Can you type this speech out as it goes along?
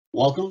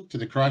Welcome to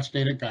the Crash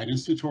Data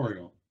Guidance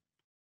tutorial.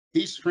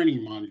 These training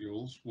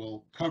modules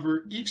will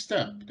cover each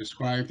step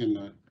described in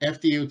the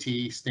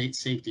FDOT State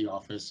Safety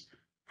Office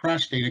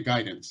Crash Data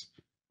Guidance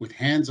with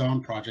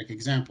hands-on project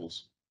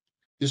examples.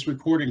 This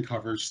recording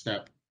covers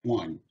step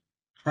 1,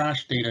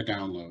 Crash Data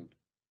Download,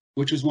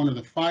 which is one of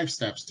the 5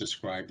 steps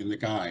described in the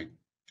guide.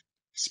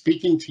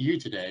 Speaking to you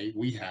today,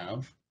 we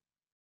have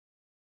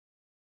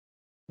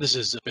This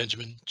is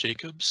Benjamin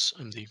Jacobs.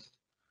 I'm the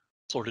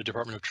Florida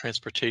Department of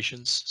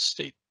Transportation's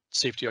State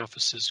Safety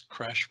Office's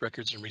Crash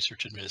Records and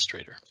Research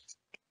Administrator.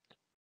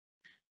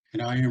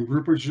 and I am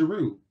Rupert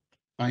Giroux.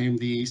 I am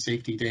the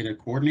Safety Data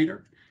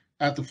Coordinator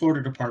at the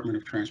Florida Department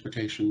of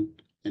Transportation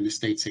in the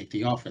State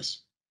Safety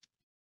Office.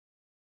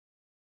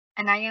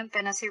 And I am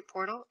Benazir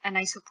Portal, and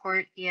I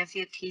support the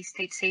FDOT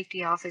State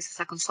Safety Office as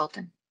a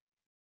consultant.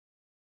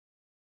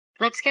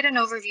 Let's get an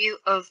overview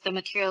of the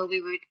material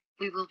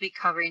we will be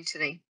covering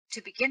today.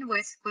 To begin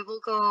with, we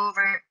will go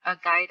over a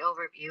guide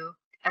overview.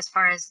 As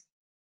far as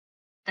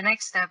the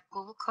next step,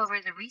 we will cover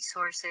the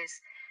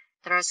resources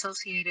that are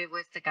associated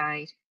with the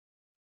guide.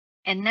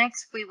 And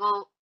next, we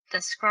will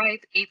describe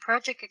a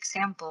project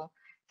example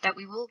that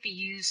we will be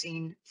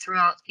using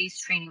throughout these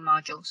training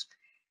modules.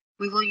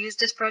 We will use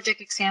this project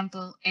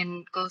example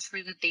and go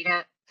through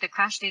the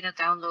crash data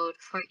download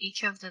for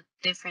each of the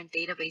different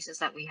databases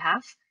that we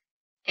have.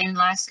 And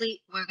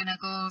lastly, we're going to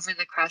go over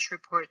the crash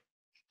report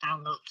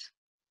download.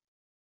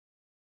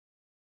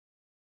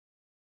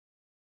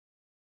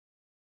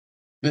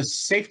 The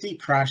Safety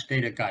Crash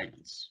Data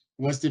Guidance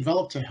was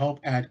developed to help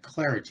add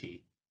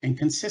clarity and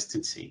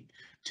consistency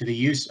to the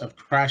use of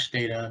crash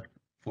data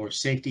for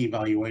safety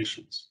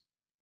evaluations.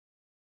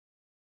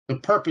 The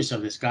purpose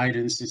of this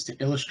guidance is to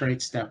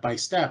illustrate step by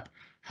step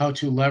how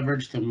to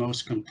leverage the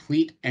most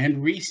complete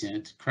and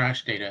recent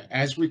crash data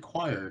as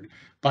required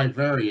by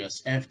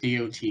various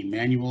FDOT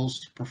manuals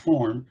to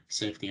perform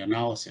safety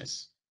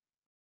analysis.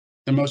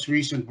 The most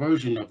recent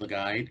version of the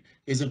guide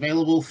is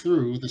available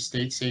through the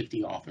State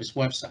Safety Office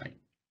website.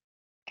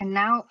 And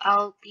now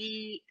I'll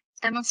be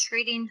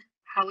demonstrating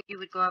how you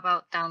would go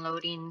about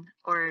downloading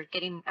or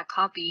getting a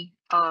copy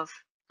of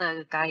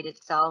the guide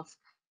itself.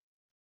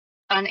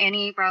 On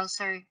any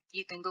browser,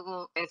 you can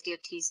Google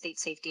FDOT State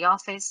Safety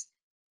Office.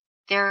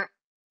 There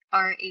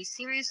are a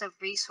series of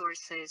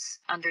resources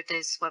under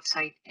this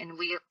website, and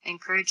we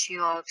encourage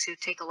you all to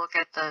take a look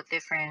at the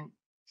different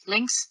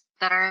links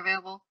that are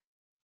available.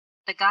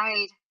 The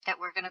guide that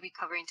we're going to be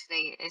covering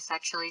today is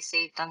actually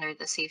saved under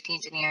the safety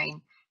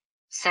engineering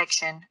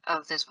section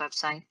of this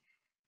website.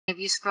 If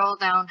you scroll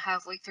down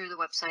halfway through the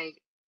website,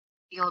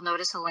 you'll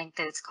notice a link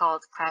that is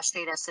called Crash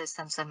Data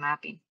Systems and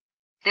Mapping.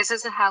 This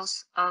is the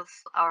house of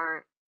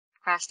our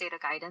crash data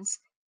guidance,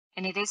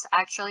 and it is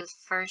actually the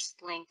first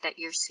link that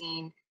you're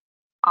seeing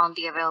on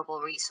the available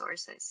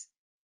resources.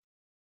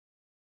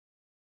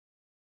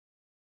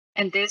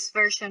 And this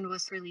version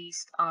was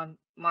released on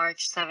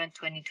March 7,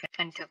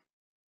 2022.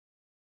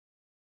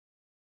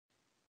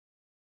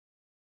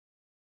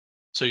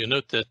 So you'll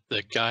note that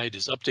the guide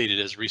is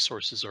updated as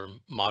resources are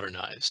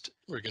modernized.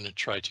 We're going to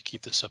try to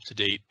keep this up to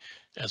date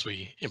as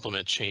we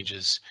implement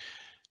changes.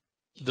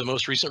 The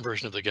most recent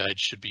version of the guide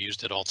should be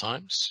used at all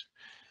times,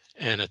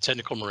 and a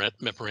technical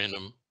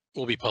memorandum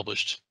will be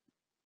published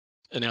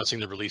announcing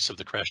the release of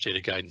the crash data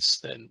guidance.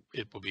 Then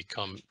it will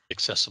become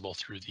accessible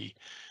through the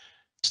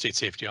State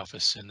Safety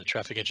Office and the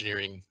Traffic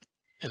Engineering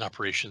and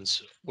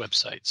Operations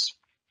websites.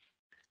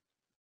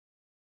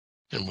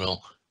 And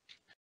we'll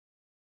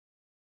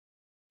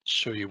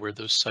show you where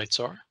those sites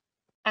are.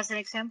 As an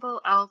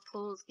example, I'll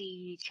pull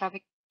the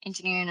Traffic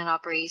Engineering and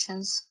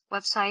Operations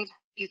website.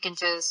 You can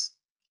just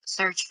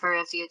search for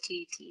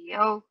FDOT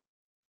TEO.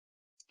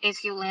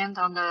 If you land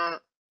on the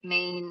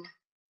main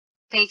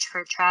page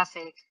for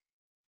traffic,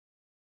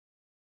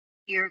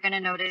 you're going to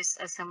notice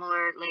a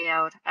similar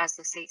layout as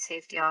the State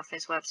Safety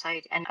Office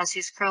website. And as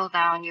you scroll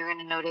down, you're going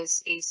to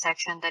notice a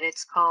section that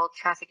it's called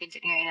Traffic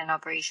Engineering and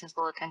Operations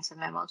Bulletins and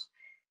Memos.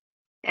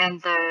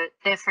 And the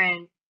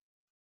different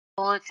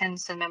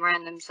bulletins and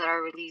memorandums that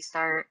are released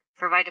are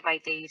provided by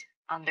date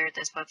under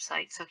this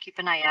website. So keep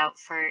an eye out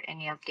for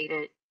any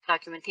updated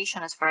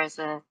documentation as far as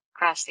the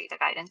crash data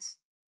guidance.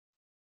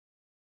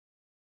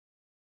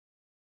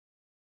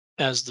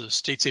 As the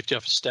State Safety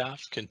Office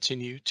staff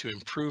continue to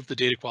improve the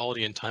data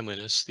quality and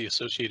timeliness, the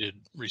associated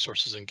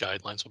resources and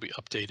guidelines will be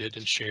updated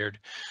and shared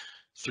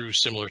through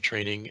similar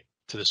training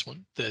to this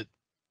one. The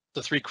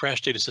 3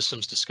 crash data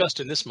systems discussed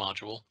in this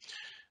module,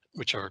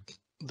 which are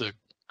the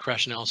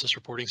Crash Analysis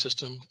Reporting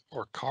System,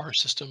 or CAR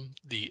system,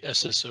 the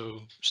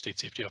SSO State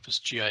Safety Office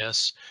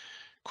GIS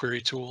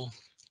query tool,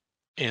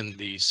 and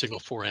the Signal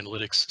 4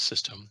 Analytics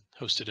system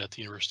hosted at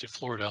the University of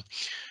Florida,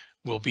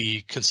 will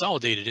be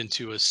consolidated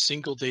into a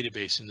single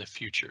database in the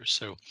future.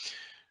 So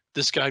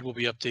this guide will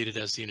be updated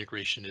as the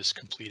integration is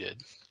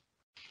completed.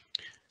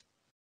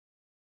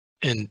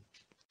 And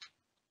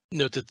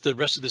note that the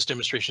rest of this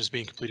demonstration is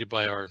being completed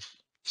by our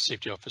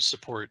Safety Office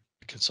support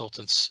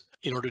consultants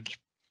in order to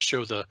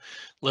show the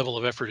level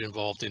of effort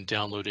involved in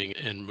downloading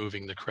and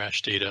moving the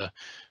crash data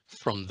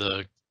from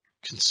the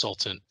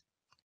consultant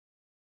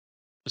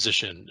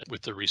position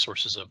with the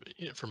resources of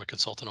from a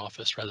consultant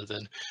office rather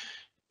than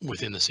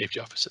within the safety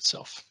office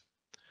itself.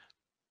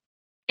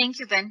 Thank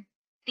you, Ben.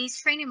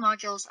 These training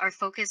modules are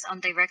focused on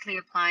directly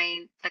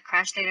applying the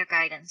crash data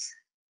guidance.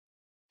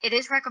 It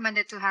is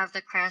recommended to have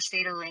the crash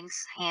data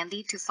links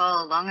handy to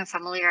follow along and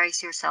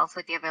familiarize yourself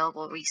with the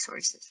available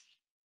resources.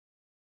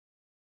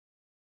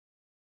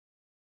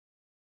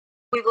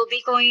 We will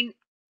be going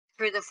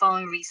through the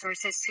following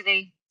resources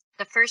today.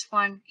 The first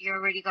one, you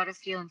already got a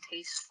feel and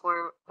taste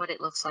for what it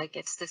looks like.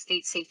 It's the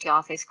State Safety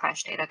Office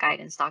Crash Data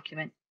Guidance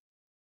document.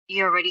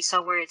 You already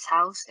saw where it's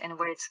housed and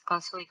where it's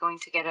constantly going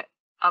to get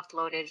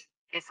uploaded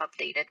if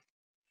updated.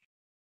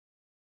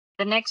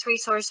 The next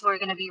resource we're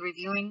going to be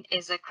reviewing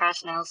is a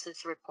crash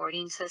analysis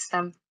reporting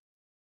system.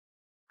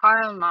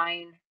 CAR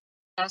Online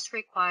does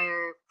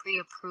require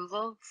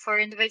pre-approval for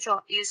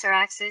individual user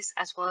access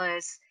as well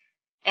as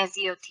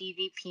FDOT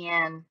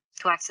VPN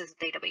to access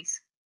the database.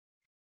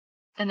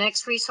 The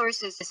next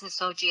resource is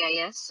SSO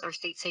GIS or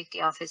State Safety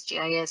Office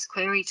GIS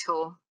query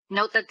tool.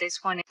 Note that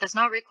this one does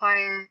not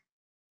require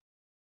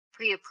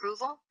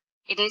pre-approval.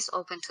 It is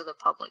open to the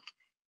public.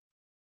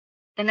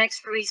 The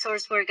next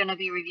resource we're going to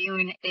be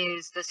reviewing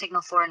is the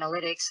Signal 4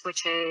 Analytics,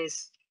 which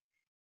is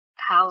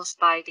housed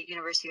by the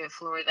University of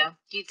Florida.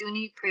 You do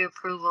need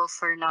pre-approval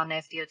for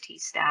non-FDOT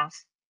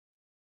staff.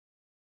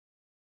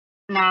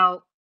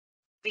 Now,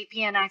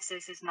 VPN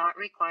access is not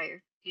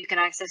required. You can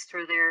access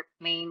through their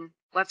main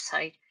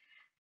website.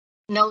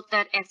 Note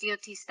that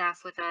FDOT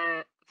staff with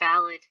a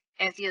valid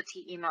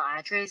FDOT email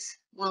address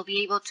will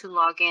be able to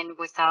log in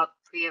without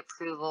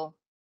pre-approval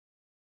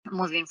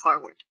moving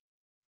forward.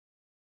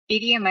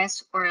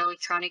 EDMS or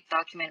Electronic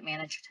Document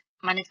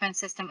Management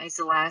System is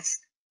the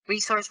last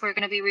resource we're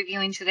going to be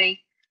reviewing today.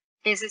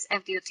 This is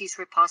FDOT's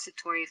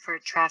repository for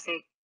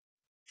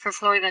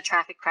Florida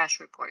traffic crash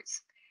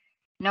reports.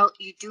 Note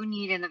you do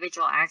need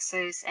individual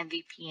access and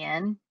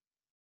VPN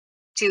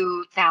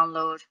to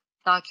download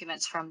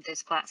documents from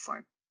this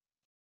platform.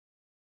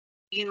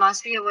 You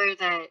must be aware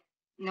that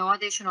no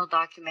additional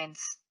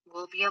documents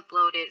will be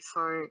uploaded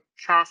for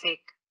traffic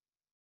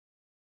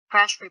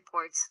crash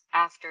reports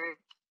after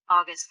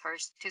August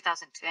 1st,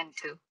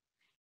 2022.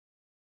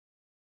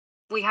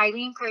 We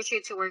highly encourage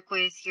you to work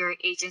with your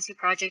agency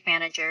project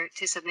manager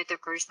to submit the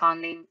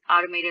corresponding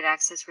automated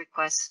access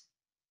request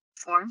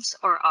forms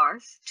or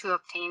ARF to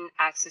obtain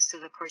access to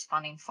the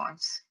corresponding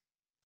forms.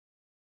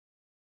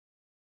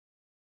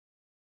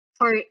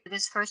 For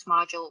this first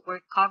module,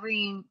 we're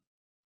covering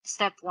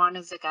step 1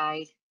 of the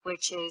guide,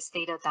 which is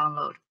data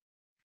download.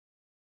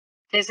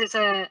 This is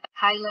a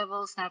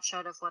high-level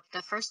snapshot of what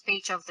the first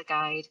page of the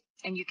guide,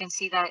 and you can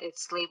see that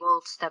it's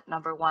labeled step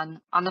number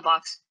 1 on the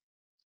box.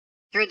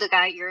 Through the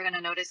guide, you're going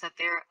to notice that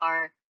there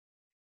are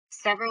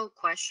several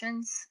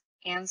questions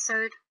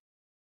answered,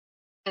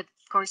 the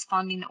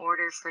corresponding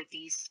order for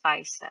these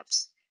 5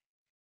 steps.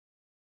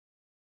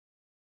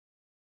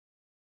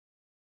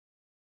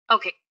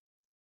 Okay,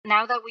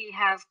 now that we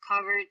have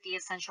covered the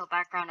essential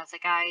background of the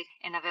guide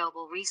and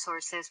available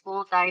resources,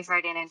 we'll dive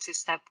right into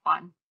step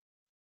 1.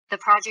 The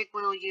project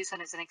we'll use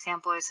as an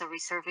example is a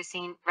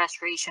resurfacing,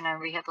 restoration,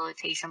 and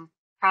rehabilitation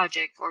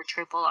project, or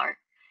RRR.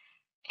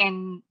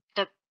 And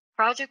the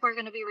project we're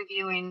going to be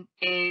reviewing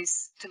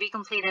is to be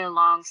completed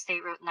along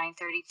State Route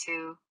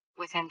 932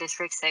 within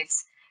District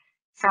 6,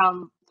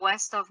 from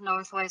west of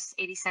Northwest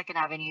 82nd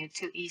Avenue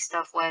to east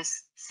of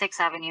West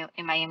 6th Avenue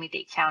in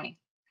Miami-Dade County.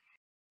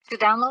 To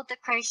download the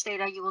crash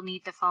data, you will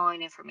need the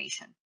following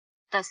information: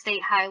 the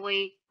state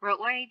highway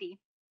roadway ID,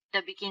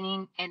 the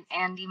beginning and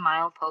ending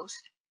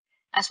milepost,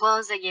 as well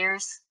as the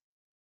years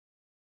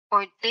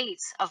or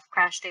dates of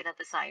crash data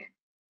desired.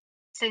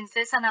 Since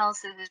this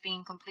analysis is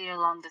being completed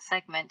along the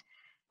segment,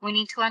 we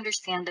need to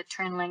understand the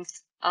turn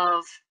length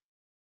of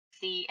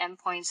the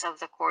endpoints of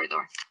the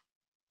corridor.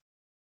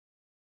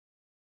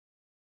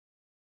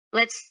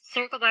 Let's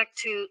circle back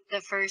to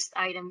the first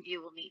item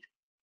you will need: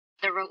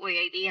 the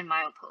roadway ID and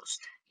milepost.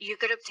 You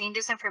could obtain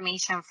this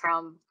information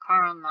from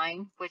CAR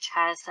Online, which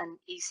has an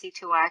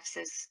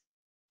easy-to-access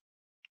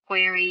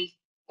query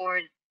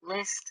or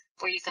list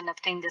where you can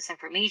obtain this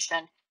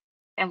information.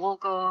 And we'll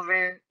go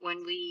over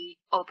when we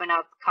open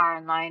up CAR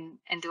Online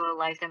and do a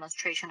live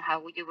demonstration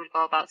how you would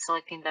go about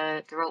selecting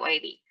the roadway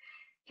ID.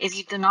 If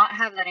you do not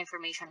have that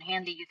information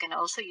handy, you can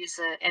also use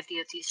the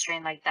FDOT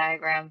strain-like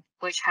diagram,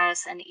 which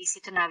has an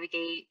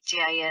easy-to-navigate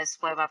GIS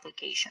web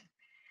application.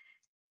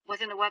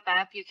 Within the web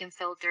app, you can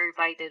filter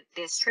by the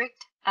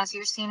district, as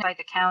you're seeing, by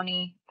the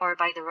county, or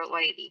by the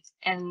roadway ID.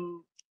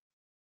 And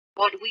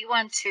what we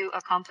want to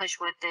accomplish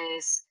with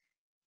this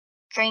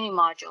training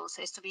modules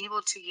is to be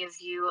able to give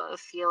you a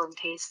feel and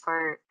taste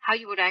for how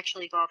you would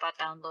actually go about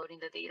downloading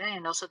the data,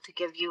 and also to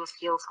give you a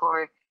feel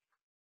for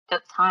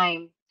the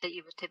time that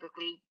you would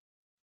typically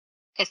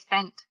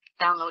spend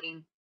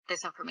downloading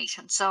this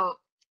information. So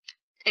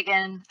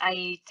again,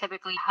 I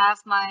typically have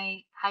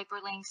my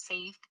hyperlink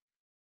saved,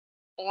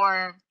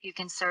 or you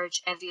can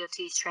search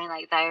FDOT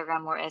strain-like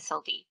diagram or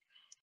SLD.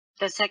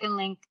 The second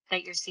link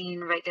that you're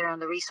seeing right there on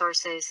the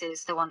resources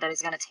is the one that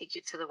is going to take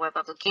you to the web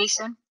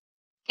application.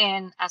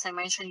 And as I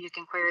mentioned, you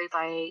can query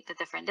by the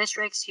different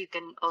districts. You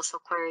can also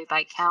query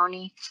by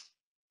county,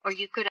 or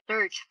you could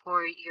search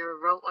for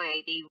your roadway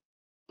ID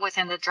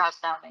within the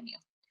drop-down menu.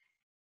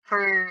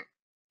 For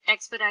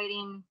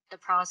expediting the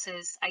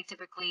process, I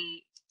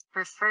typically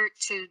prefer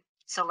to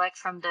select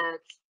from the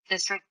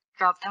district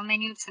drop-down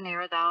menu to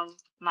narrow down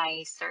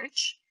my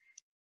search.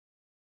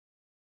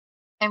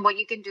 And what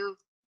you can do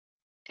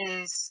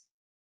is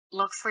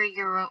look for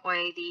your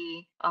roadway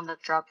ID on the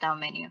drop-down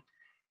menu.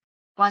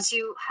 Once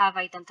you have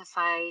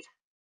identified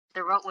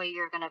the roadway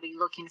you're going to be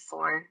looking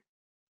for,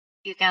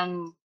 you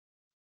can,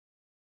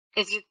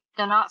 if you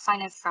do not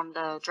find it from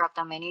the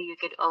drop-down menu, you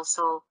could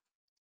also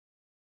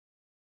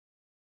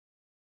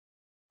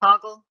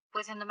toggle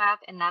within the map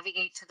and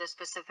navigate to the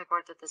specific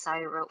or the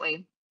desired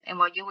roadway. And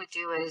what you would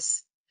do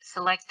is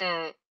select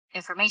the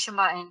information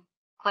button,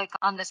 click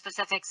on the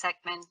specific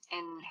segment,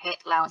 and hit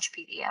Launch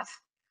PDF.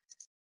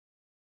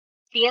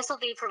 The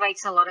SLD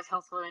provides a lot of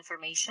helpful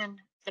information.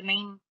 The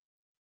main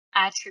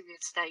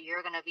attributes that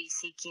you're going to be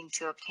seeking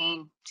to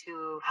obtain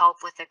to help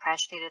with the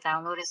crash data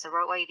download is the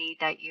roadway ID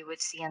that you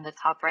would see in the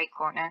top right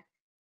corner,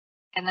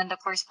 and then the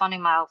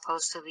corresponding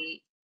milepost to the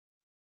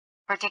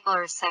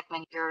particular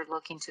segment you're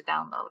looking to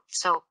download.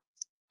 So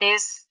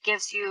this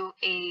gives you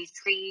a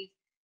 3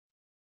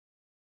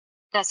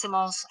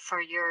 decimals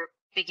for your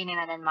beginning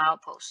and end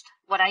milepost.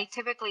 What I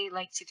typically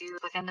like to do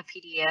within the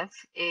PDF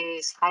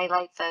is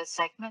highlight the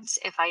segments.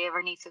 If I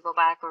ever need to go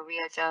back or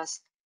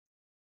readjust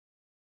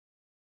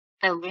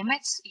the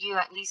limits, you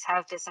at least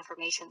have this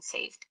information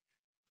saved.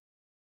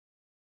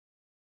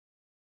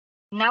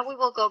 Now we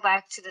will go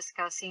back to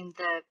discussing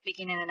the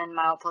beginning and end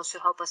milepost to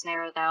help us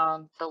narrow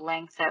down the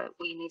length that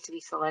we need to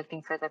be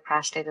selecting for the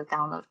crash data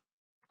download.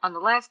 On the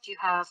left, you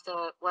have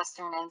the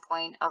western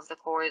endpoint of the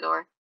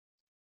corridor.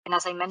 And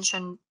as I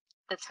mentioned,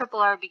 the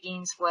RRR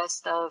begins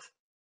west of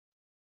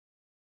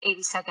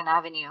 82nd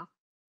Avenue.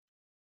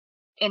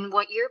 And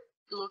what you're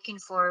looking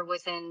for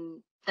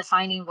within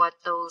defining what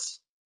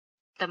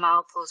the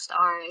mileposts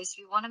are is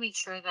you want to make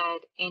sure that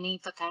any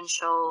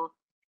potential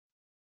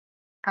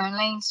turn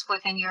lanes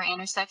within your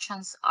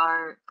intersections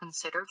are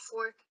considered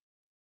for.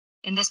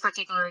 In this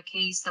particular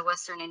case, the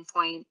western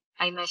endpoint,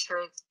 I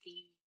measured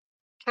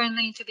the turn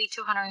lane to be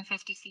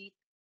 250 feet.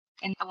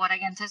 And what I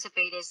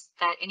anticipate is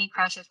that any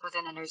crashes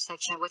within an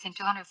intersection within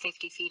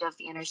 250 feet of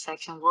the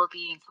intersection will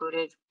be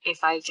included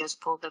if I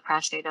just pull the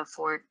crash data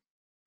for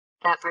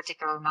that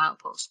particular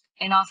milepost.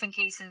 In often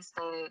cases,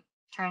 the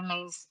turn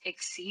lanes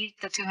exceed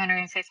the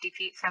 250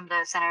 feet from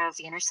the center of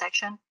the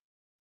intersection.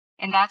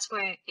 And that's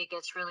where it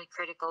gets really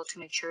critical to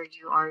make sure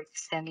you are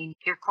extending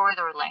your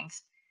corridor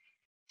length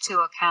to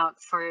account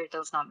for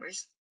those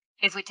numbers.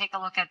 If we take a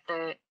look at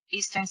the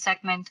eastern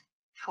segment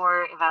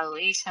for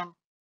evaluation,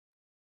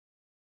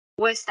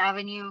 West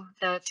Avenue,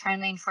 the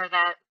turn lane for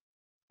that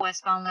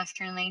westbound left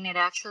turn lane, it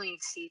actually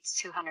exceeds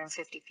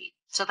 250 feet.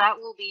 So that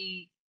will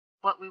be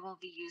what we will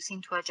be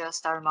using to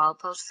adjust our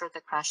milepost for the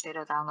crash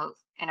data download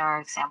in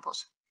our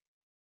examples.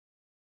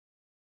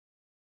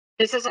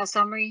 This is a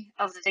summary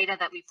of the data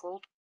that we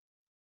pulled.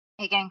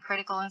 Again,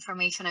 critical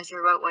information is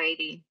your roadway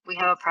ID. We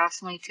have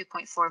approximately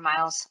 2.4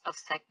 miles of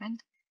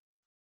segment,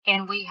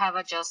 and we have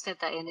adjusted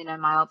the ending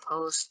and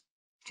milepost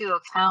to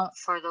account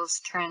for those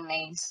turn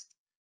lanes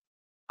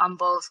on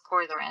both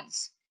corridor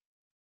ends.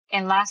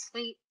 And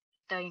lastly,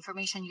 the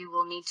information you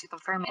will need to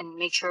confirm and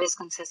make sure it's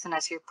consistent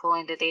as you're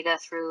pulling the data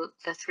through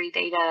the 3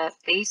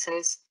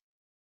 databases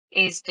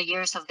is the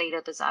years of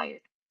data desired.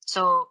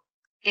 So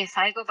if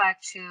I go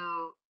back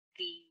to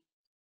the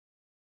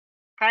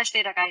crash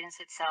data guidance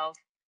itself,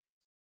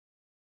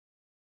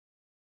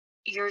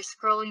 you're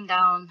scrolling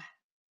down.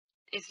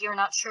 If you're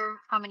not sure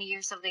how many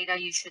years of data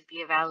you should be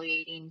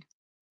evaluating,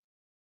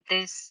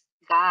 this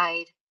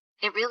guide,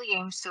 it really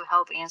aims to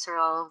help answer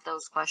all of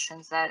those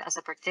questions that as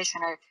a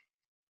practitioner,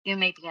 you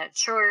may be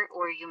unsure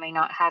or you may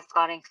not have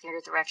gotten clear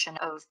direction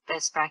of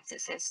best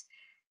practices.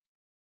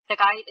 The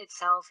guide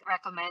itself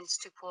recommends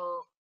to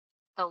pull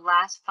the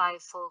last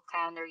 5 full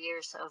calendar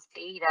years of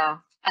data,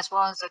 as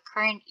well as the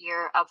current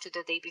year up to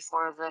the day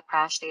before the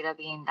crash data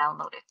being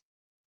downloaded.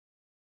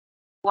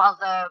 While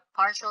the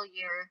partial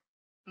year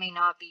may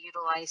not be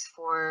utilized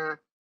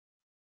for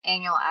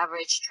annual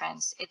average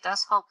trends, it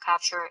does help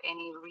capture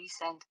any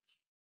recent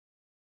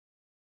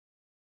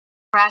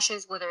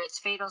crashes, whether it's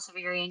fatal,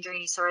 severe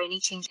injuries, or any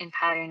change in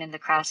pattern in the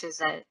crashes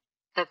that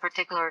the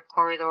particular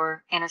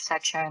corridor,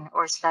 intersection,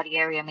 or study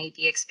area may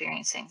be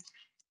experiencing.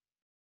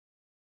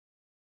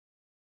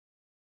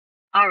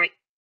 All right,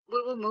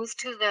 we will move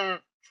to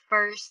the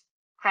first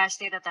crash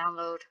data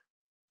download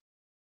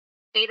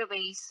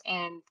database,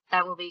 and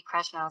that will be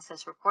Crash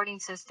Analysis Reporting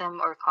System,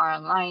 or CAR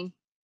Online.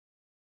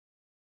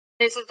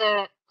 This is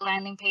the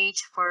landing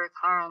page for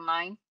CAR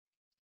Online.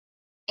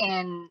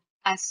 And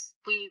as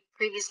we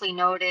previously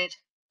noted,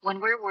 when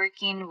we're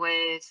working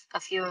with a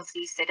few of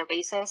these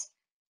databases,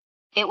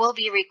 it will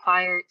be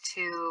required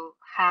to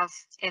have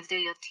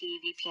FDOT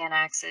VPN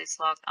access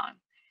logged on.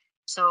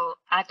 So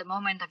at the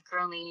moment, I'm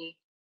currently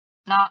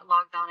not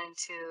logged on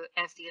into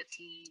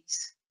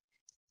FDOT's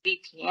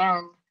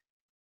VPN.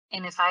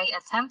 And if I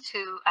attempt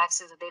to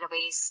access the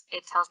database,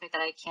 it tells me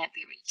that I can't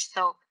be reached.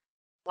 So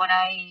what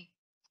I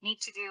need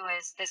to do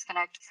is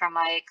disconnect from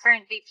my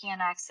current VPN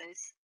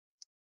access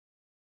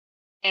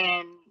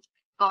and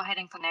go ahead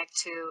and connect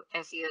to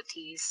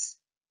FDOT's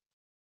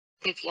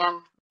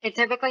VPN. It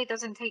typically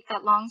doesn't take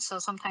that long, so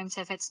sometimes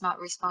if it's not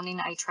responding,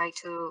 I try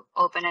to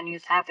open a new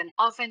tab. And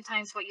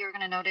oftentimes what you're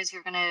going to notice,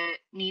 you're going to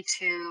need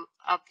to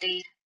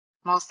update.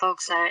 Most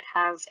folks that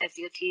have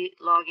FDOT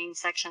login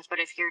sections, but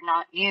if you're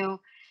not new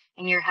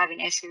and you're having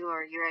issue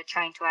or you're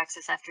trying to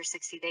access after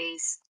 60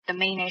 days, the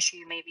main issue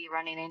you may be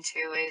running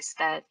into is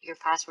that your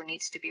password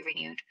needs to be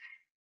renewed.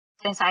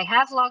 Since I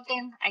have logged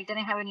in, I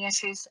didn't have any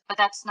issues, but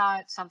that's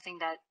not something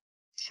that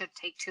should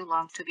take too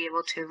long to be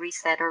able to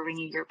reset or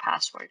renew your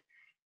password.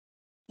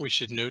 We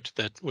should note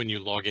that when you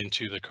log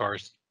into the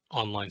car's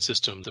online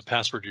system, the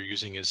password you're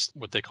using is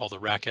what they call the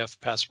RACF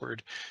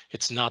password.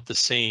 It's not the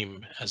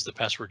same as the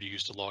password you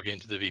use to log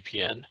into the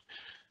VPN.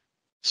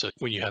 So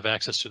when you have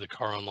access to the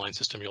car online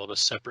system, you'll have a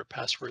separate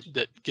password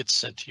that gets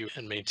sent to you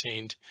and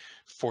maintained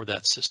for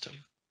that system.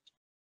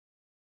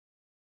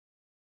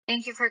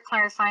 Thank you for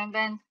clarifying,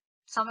 Ben.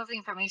 Some of the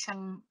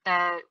information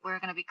that we're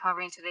going to be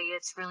covering today,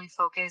 it's really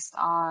focused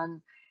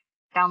on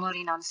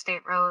downloading on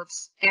state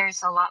roads.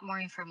 There's a lot more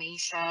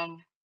information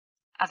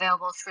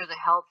available through the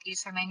help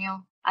user manual.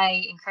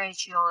 I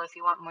encourage you all, if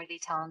you want more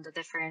detail on the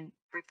different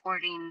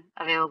reporting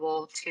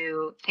available,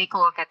 to take a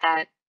look at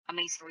that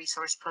amazing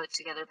resource put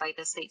together by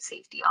the State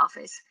Safety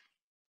Office.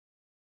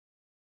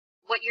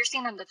 What you're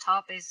seeing on the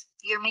top is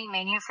your main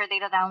menu for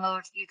data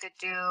download. You could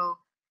do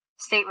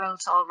state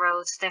roads, all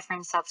roads,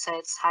 different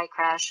subsets, high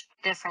crash,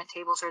 different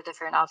tables or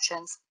different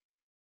options.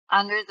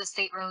 Under the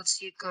state roads,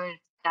 you could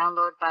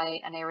download by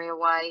an area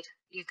wide.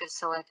 You could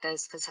select a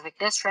specific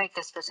district,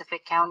 a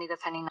specific county,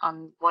 depending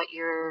on what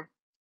your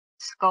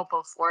scope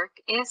of work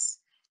is.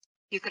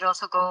 You could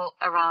also go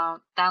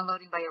around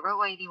downloading by a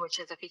roadway ID, which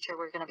is a feature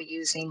we're going to be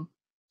using,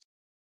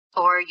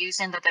 or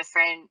using the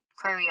different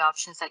query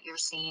options that you're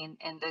seeing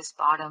in this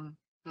bottom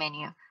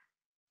menu.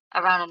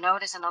 Around a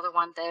node is another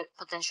one that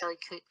potentially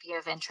could be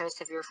of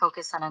interest if you're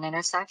focused on an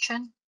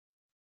intersection.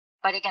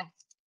 But again,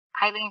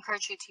 highly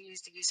encourage you to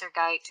use the user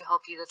guide to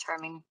help you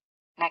determine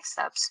next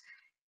steps.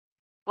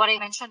 What I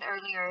mentioned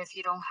earlier, if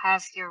you don't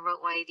have your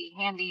roadway ID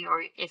handy,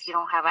 or if you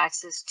don't have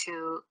access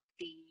to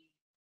the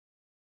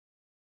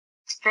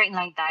straight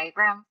line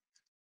diagram,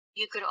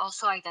 you could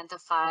also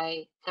identify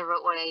the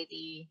roadway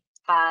ID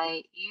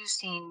by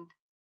using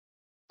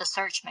the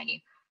search menu.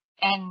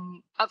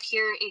 And up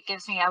here, it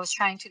gives me, I was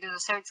trying to do the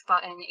search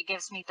button, it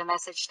gives me the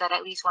message that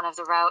at least one of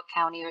the route,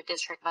 county, or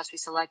district must be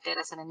selected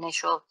as an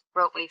initial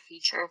roadway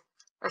feature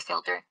or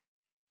filter.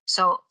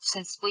 So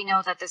since we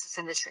know that this is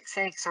in District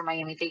 6 or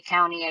Miami-Dade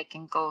County, I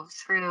can go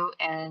through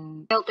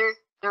and filter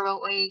the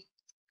roadway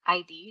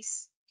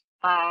IDs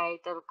by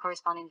the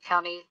corresponding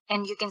county.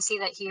 And you can see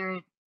that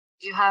here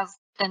you have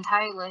the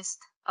entire list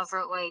of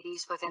roadway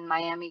IDs within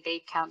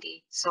Miami-Dade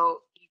County.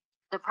 So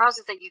the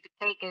process that you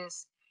could take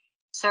is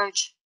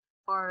search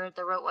for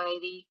the roadway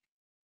ID,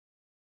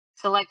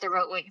 select the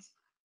roadway,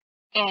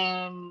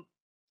 and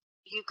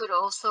you could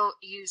also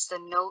use the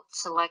note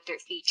selector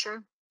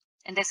feature.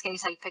 In this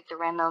case, I picked a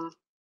random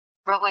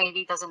roadway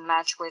ID, doesn't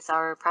match with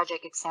our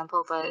project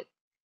example, but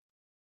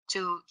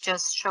to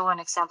just show an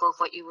example of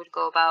what you would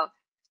go about.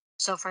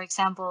 So for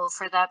example,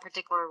 for that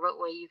particular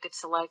roadway, you could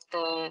select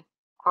the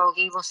Coral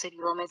Gables city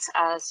limits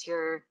as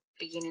your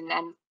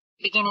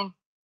beginning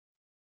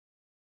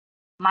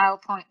mile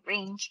point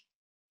range.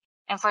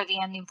 And for the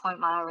ending point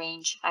mile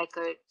range, I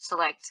could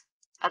select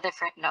a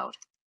different node.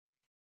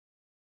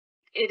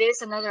 It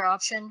is another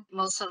option.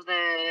 Most of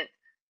the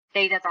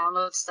data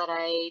downloads that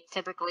I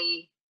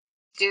typically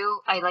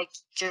do, I like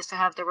just to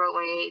have the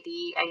roadway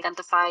ID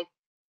identified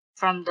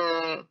from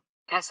the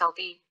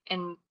SLD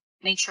and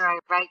make sure I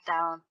write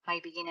down my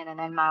beginning and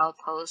end mile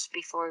post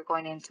before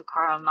going into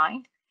Car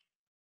Online.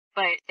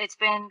 But it's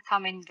been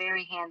coming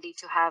very handy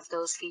to have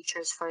those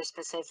features for a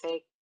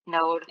specific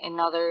node in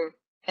other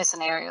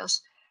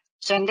scenarios.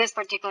 So in this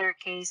particular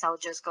case, I'll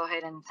just go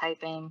ahead and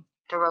type in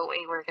the roadway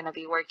we're going to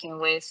be working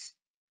with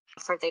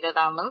for data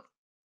download.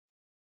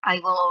 I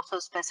will also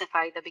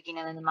specify the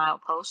beginning and the mile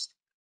post.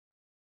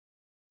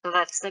 So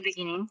that's the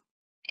beginning.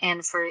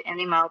 And for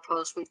any mile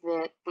post,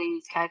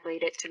 we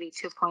calculate it to be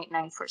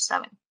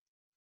 2.947.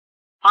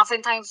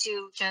 Oftentimes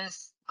you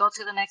just go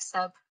to the next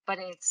step, but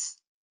it's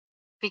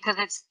because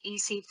it's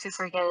easy to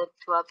forget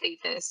to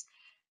update this.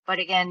 But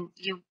again,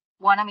 you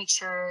want to make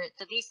sure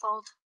the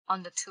default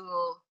on the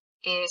tool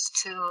is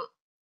to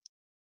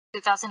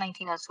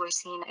 2019, as we're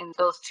seeing in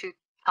those two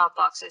top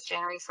boxes,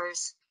 January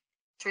 1st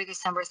through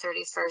December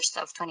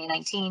 31st of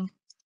 2019.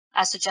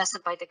 As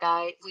suggested by the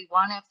guide, we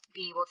want to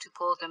be able to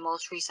pull the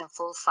most recent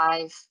full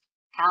 5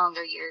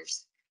 calendar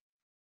years,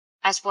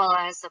 as well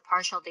as the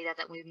partial data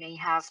that we may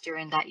have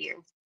during that year.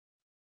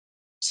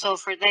 So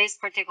for this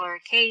particular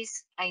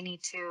case, I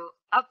need to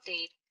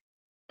update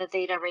the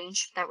data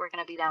range that we're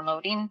going to be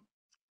downloading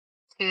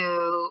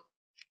to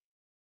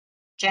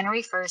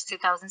January 1st,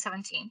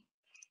 2017.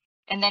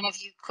 And then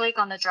if you click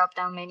on the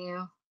drop-down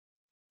menu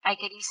I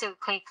could easily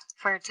click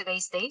for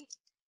today's date,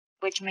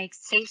 which makes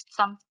save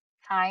some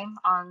time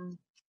on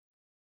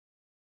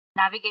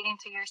navigating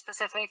to your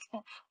specific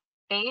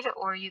date,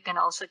 or you can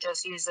also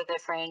just use the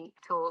different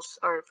tools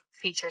or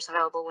features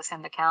available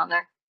within the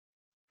calendar.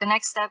 The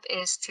next step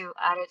is to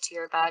add it to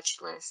your batch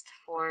list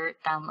for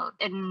download.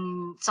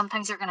 And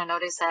sometimes you're going to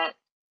notice that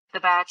the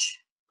batch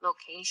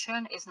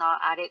location is not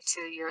added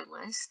to your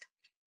list,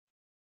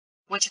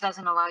 which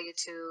doesn't allow you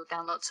to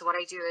download. So what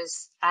I do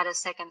is add a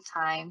second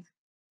time,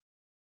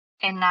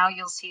 and now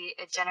you'll see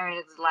it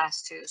generated the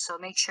last two. So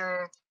make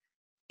sure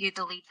you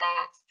delete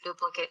that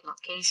duplicate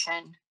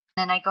location.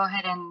 Then I go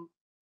ahead and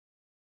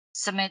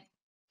submit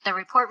the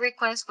report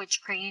request,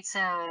 which creates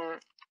a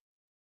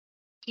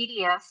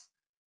PDF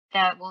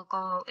that will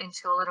go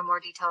into a little more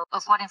detail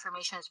of what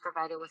information is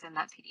provided within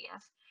that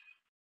PDF,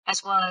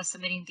 as well as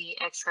submitting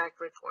the extract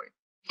report.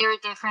 There are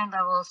different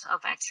levels of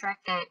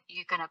extract that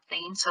you can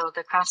obtain. So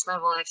the crash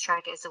level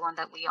extract is the one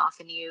that we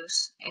often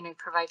use, and it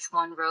provides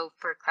one row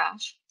per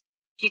crash.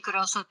 You could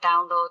also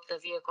download the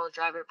vehicle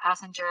driver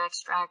passenger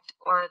extract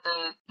or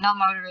the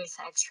non-motorist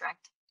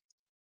extract.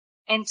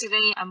 And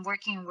today I'm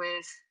working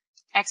with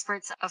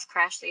experts of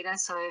crash data.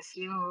 So if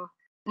you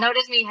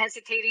notice me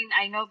hesitating,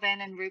 I know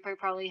Ben and Rupert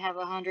probably have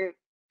 100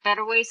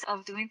 better ways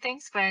of doing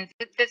things, but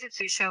this is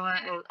to show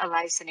a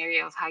live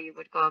scenario of how you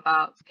would go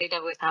about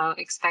data without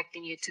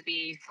expecting you to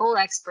be full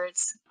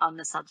experts on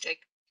the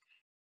subject.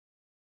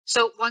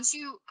 So once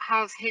you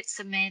have hit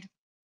submit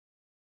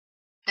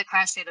the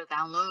crash data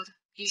download,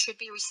 you should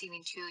be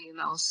receiving 2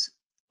 emails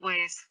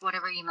with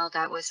whatever email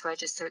that was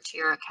registered to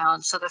your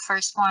account. So the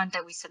first one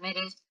that we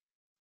submitted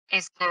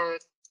is the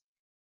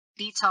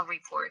detail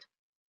report.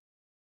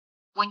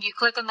 When you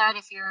click on that,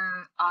 if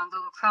you're on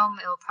Google Chrome,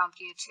 it'll prompt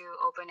you to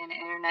open an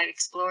Internet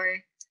Explorer.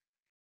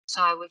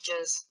 So I would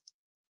just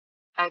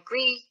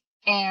agree.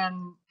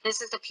 And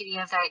this is the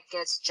PDF that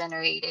gets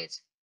generated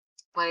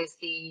with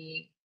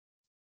the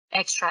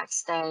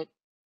extracts that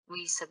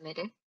we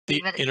submitted.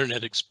 The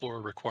Internet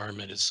Explorer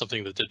requirement is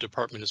something that the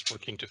department is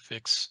working to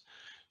fix,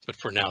 but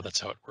for now,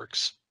 that's how it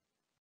works.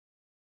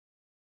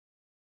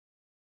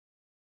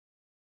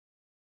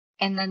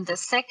 And then the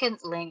second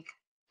link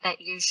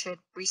that you should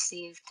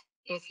receive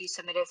if you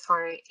submit it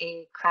for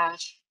a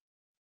crash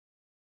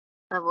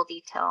level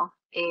detail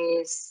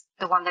is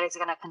the one that is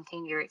going to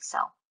contain your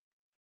Excel.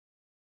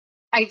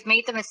 I've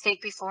made the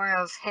mistake before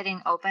of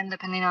hitting open.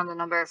 Depending on the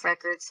number of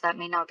records, that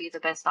may not be the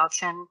best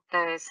option.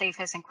 The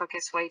safest and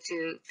quickest way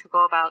to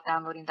go about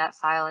downloading that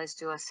file is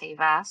do a save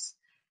as.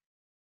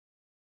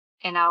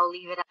 And I'll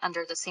leave it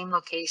under the same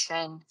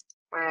location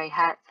where I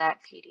had that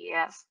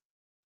PDF.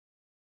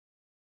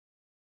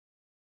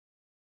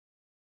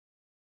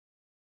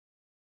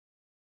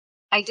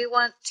 I do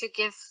want to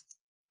give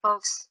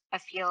folks a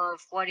feel of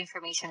what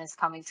information is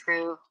coming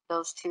through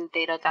those 2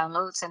 data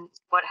downloads and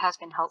what has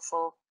been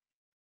helpful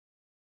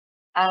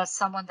as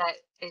someone that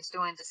is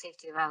doing the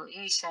safety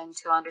evaluation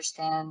to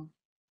understand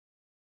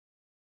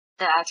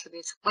the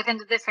attributes within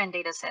the different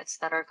data sets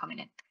that are coming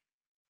in.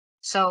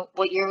 So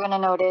what you're going to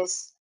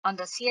notice on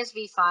the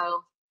CSV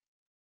file,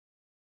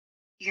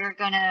 you're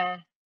going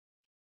to,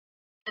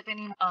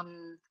 depending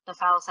on the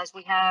file size,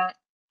 we have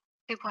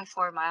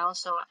 2.4 miles.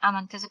 So I'm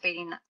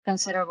anticipating a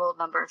considerable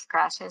number of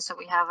crashes. So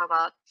we have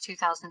about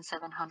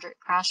 2,700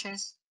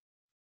 crashes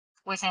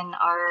within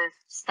our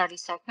study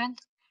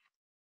segment.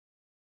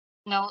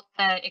 Note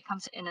that it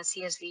comes in a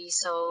CSV.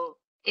 So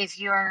if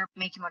you're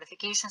making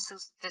modifications to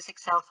this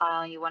Excel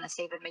file and you want to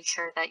save it, make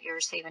sure that you're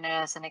saving it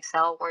as an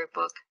Excel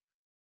workbook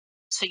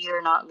so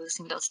you're not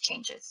losing those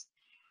changes.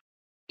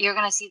 You're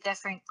going to see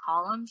different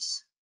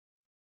columns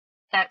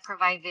that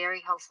provide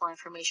very helpful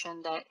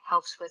information that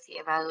helps with the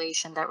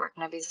evaluation that we're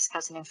going to be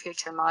discussing in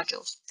future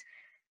modules.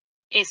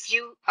 If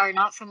you are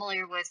not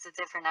familiar with the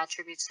different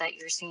attributes that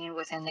you're seeing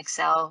within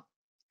Excel,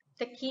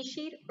 the key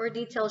sheet or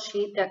detail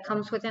sheet that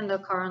comes within the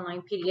Car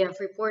Online PDF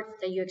report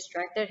that you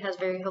extracted has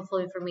very helpful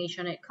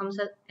information. It comes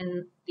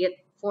in the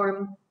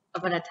form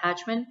of an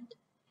attachment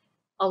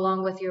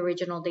along with your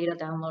original data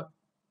download.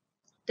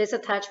 This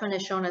attachment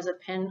is shown as a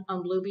pin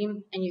on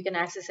Bluebeam, and you can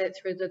access it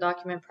through the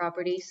document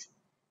properties.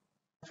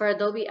 For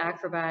Adobe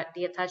Acrobat,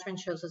 the attachment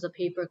shows as a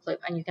paperclip,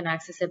 and you can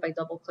access it by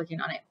double-clicking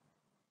on it.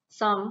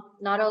 Some,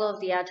 not all of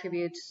the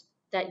attributes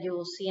that you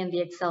will see in the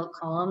Excel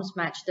columns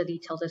match the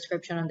detailed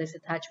description on this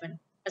attachment.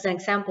 As an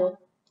example,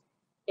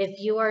 if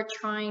you are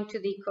trying to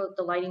decode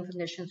the lighting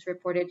conditions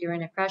reported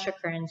during a crash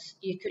occurrence,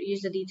 you could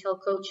use the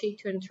detailed code sheet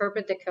to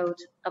interpret the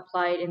codes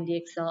applied in the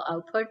Excel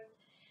output.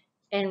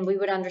 And we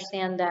would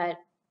understand that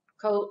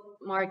code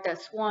marked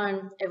as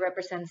 1, it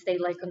represents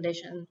daylight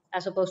condition,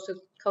 as opposed to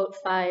code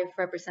 5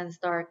 represents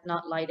dark,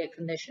 not lighted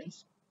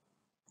conditions.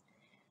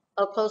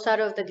 I'll close out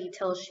of the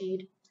detail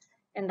sheet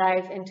and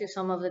dive into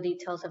some of the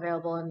details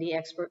available in the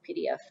export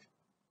PDF.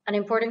 An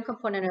important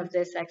component of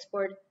this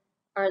export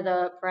are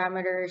the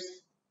parameters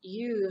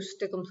used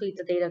to complete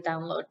the data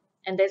download,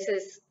 and this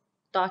is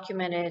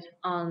documented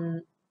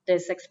on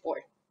this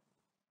export.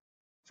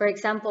 For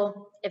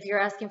example, if you're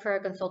asking for a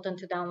consultant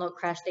to download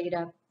crash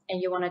data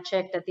and you want to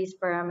check that these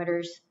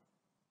parameters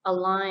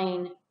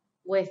align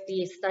with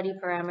the study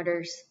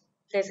parameters,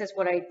 this is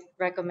what I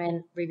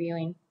recommend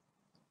reviewing.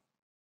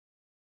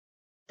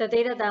 The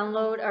data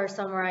download are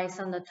summarized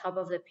on the top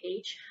of the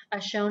page.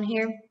 As shown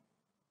here,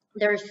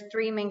 there's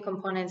three main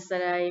components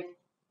that I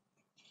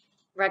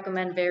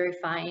recommend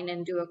verifying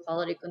and do a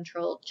quality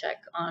control check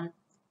on.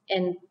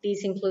 And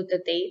these include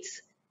the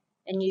dates,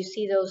 and you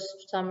see those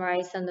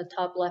summarized on the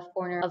top left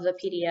corner of the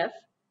PDF,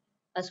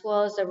 as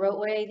well as the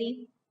roadway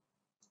ID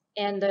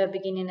and the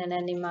beginning and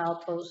ending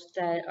mileposts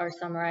that are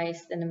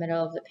summarized in the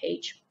middle of the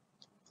page.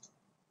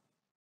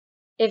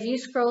 If you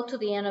scroll to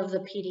the end of the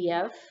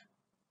PDF,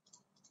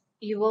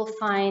 you will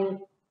find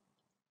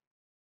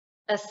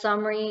a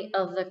summary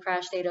of the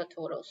crash data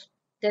totals.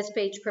 This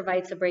page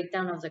provides a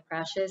breakdown of the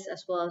crashes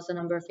as well as the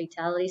number of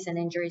fatalities and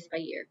injuries by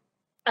year.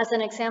 As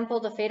an example,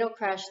 the fatal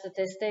crash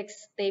statistics,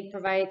 they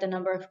provide the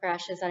number of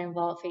crashes that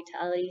involve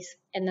fatalities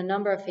and the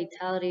number of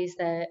fatalities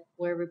that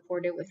were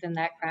reported within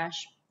that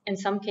crash. In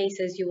some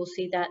cases, you will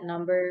see that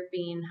number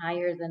being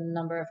higher than the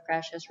number of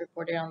crashes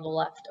reported on the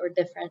left or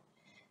different,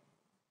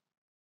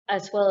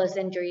 as well as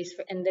injuries.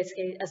 In this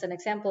case, as an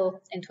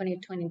example, in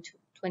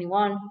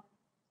 2021,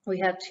 we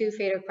had 2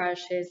 fatal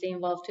crashes. They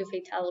involved 2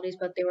 fatalities,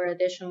 but there were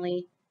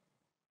additionally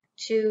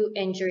 2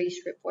 injuries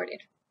reported.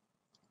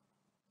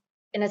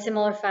 In a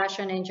similar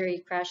fashion,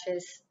 injury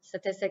crashes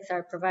statistics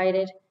are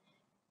provided,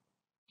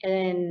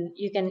 and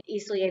you can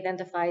easily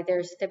identify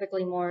there's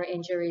typically more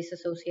injuries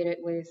associated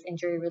with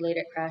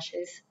injury-related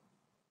crashes.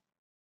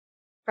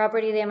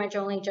 Property damage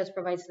only just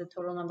provides the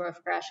total number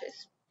of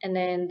crashes. And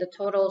then the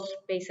totals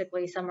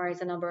basically summarize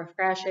the number of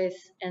crashes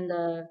and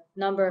the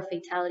number of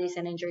fatalities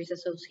and injuries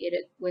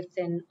associated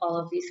within all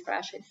of these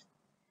crashes.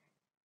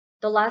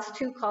 The last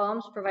 2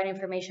 columns provide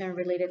information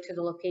related to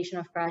the location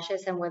of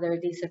crashes and whether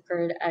these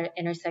occurred at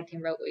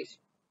intersecting roadways,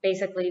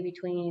 basically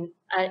between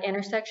at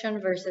intersection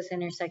versus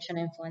intersection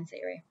influence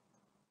area.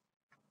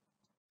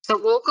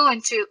 So we'll go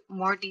into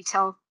more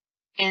detail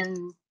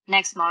in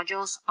next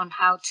modules on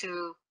how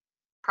to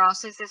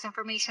process this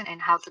information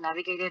and how to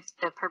navigate it.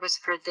 The purpose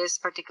for this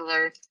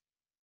particular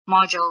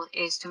module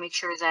is to make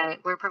sure that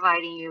we're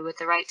providing you with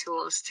the right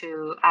tools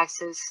to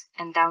access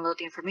and download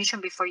the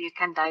information before you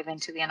can dive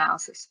into the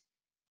analysis.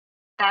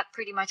 That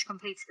pretty much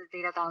completes the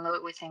data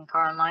download within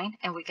Car Online,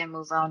 and we can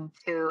move on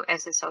to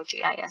SSO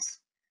GIS.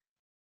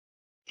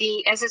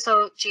 The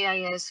SSO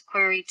GIS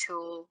query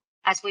tool,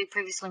 as we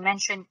previously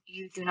mentioned,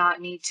 you do not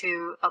need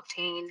to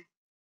obtain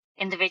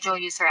individual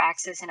user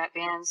access in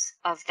advance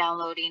of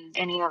downloading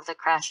any of the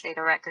crash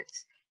data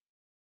records.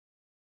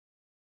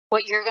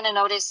 What you're going to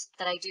notice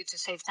that I do to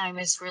save time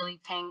is really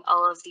ping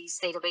all of these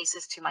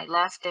databases to my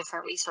left,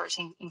 different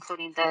resources,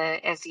 including the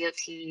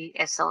FDOT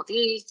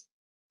SLD,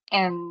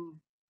 and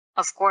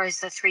of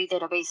course the 3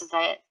 databases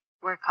that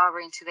we're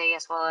covering today,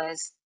 as well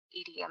as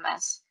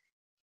EDMS.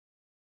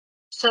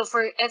 So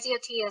for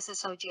FDOT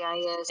SSO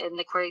GIS and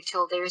the query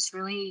tool, there's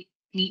really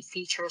neat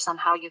features on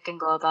how you can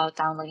go about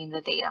downloading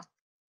the data.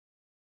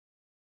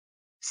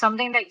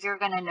 Something that you're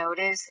going to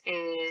notice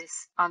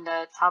is on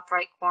the top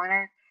right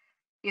corner,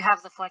 you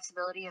have the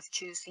flexibility of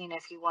choosing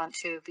if you want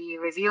to be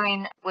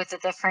reviewing with the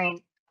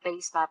different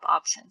base map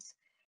options.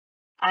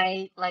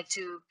 I like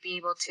to be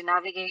able to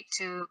navigate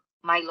to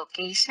my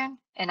location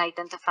and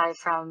identify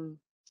from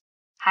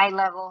high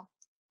level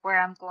where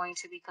I'm going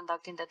to be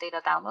conducting the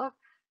data download.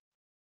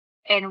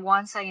 And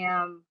once I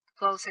am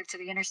closer to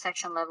the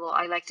intersection level,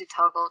 I like to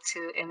toggle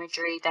to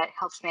imagery that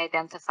helps me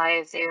identify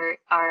if there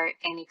are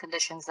any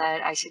conditions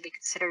that I should be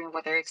considering,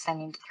 whether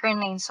extending the turn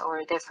lanes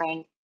or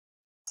different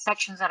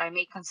sections that I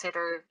may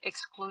consider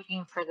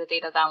excluding for the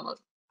data download.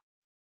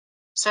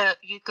 So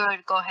you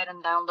could go ahead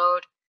and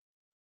download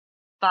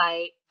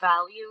by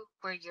value,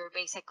 where you're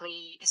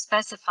basically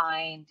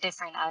specifying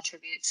different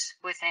attributes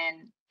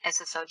within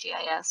SSO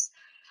GIS.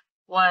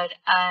 What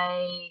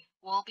I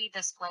will be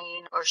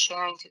displaying or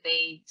sharing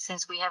today,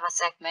 since we have a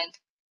segment,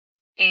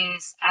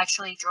 is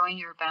actually drawing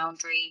your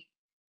boundary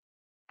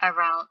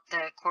around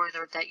the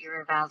corridor that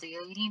you're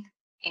evaluating,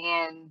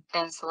 and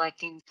then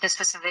selecting the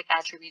specific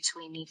attributes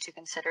we need to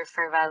consider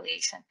for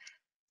evaluation.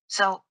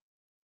 So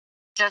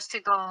just to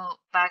go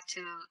back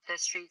to the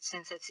street,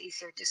 since it's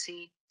easier to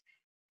see,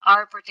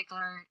 our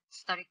particular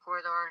study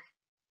corridor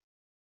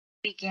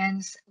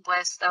begins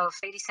west of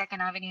 82nd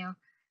Avenue,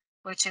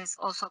 which is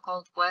also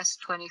called West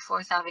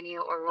 24th Avenue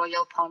or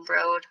Royal Palm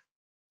Road.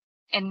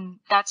 And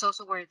that's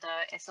also where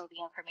the SLD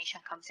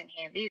information comes in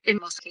handy. In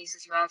most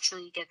cases, you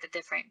actually get the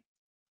different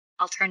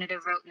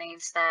alternative road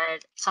names that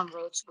some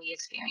roads we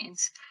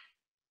experience.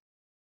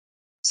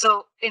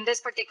 So in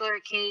this particular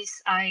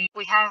case,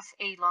 we have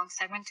a long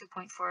segment,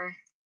 2.4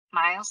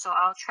 miles. So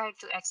I'll try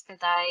to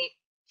expedite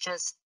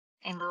just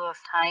in lieu of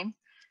time,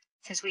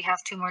 since we have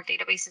 2 more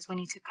databases we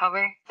need to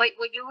cover. But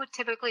what you would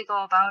typically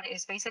go about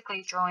is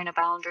basically drawing a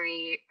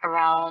boundary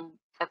around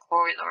the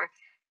corridor.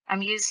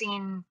 I'm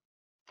using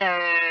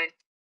the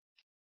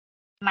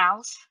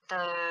mouse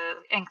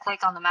and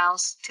click on the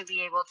mouse to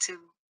be able to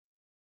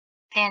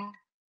pin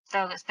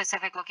the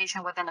specific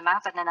location within the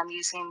map, and then I'm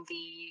using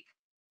the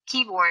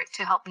keyboard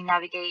to help me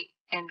navigate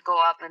and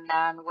go up and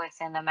down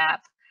within the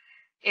map.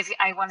 if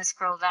I want to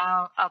scroll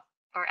down, up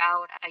or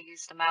out, I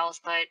use the mouse,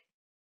 but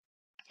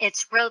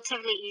it's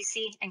relatively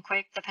easy and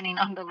quick depending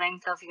on the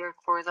length of your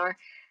corridor.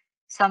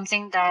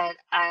 Something that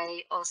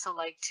I also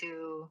like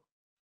to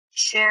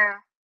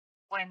share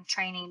when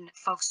training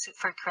folks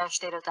for crash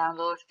data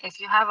download, if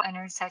you have an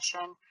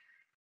intersection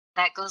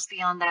that goes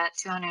beyond that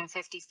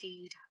 250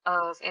 feet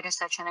of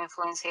intersection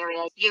influence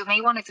area, you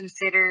may want to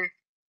consider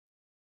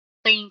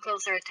paying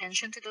closer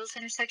attention to those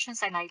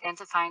intersections and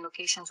identifying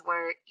locations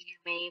where you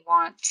may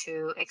want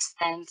to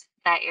extend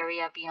that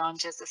area beyond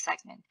just a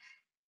segment.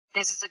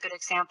 This is a good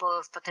example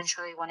of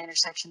potentially one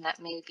intersection that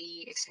may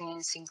be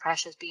experiencing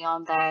crashes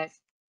beyond that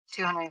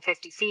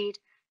 250 feet.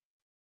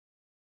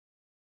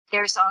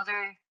 There's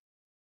other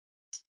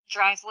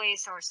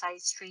driveways or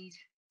side street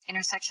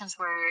intersections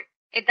where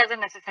it doesn't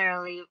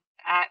necessarily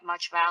add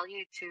much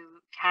value to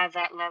have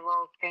that level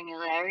of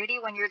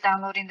granularity when you're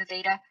downloading the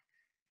data.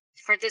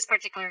 For this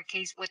particular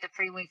case with the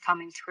freeway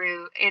coming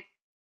through, it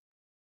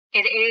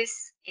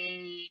is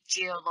a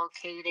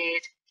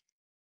geolocated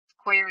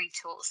query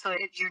tool. So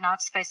you're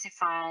not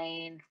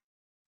specifying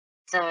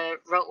the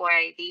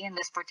roadway ID in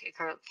this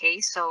particular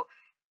case. So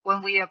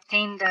when we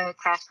obtain the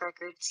crash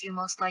records, you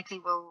most likely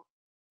will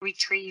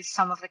retrieve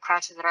some of the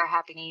crashes that are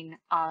happening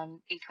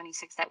on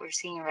 826 that we're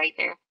seeing right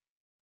there.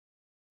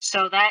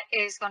 So that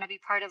is going to be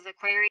part of the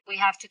query we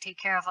have to take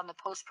care of on the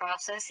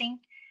post-processing.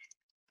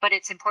 But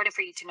it's important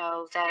for you to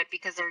know that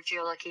because they're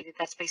geolocated,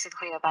 that's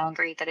basically a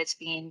boundary that it's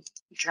being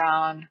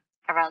drawn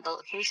around the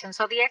location.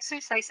 So the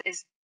exercise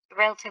is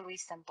relatively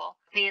simple.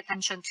 Pay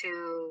attention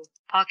to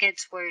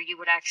pockets where you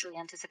would actually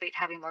anticipate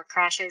having more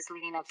crashes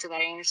leading up to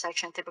that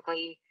intersection.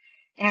 Typically,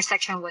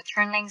 intersection with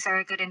turn lanes are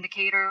a good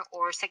indicator,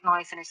 or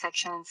signalized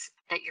intersections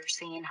that you're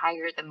seeing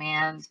higher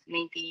demand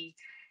may be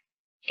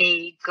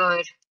a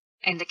good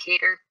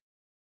indicator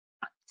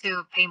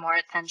to pay more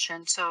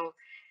attention. So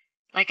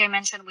like I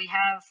mentioned, we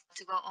have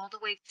to go all the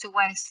way to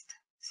West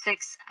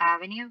 6th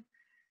Avenue.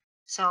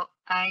 So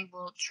I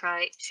will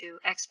try to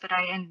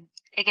expedite. And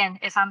again,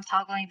 if I'm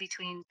toggling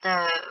between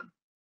the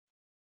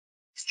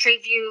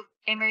Street View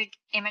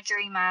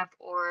imagery map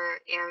or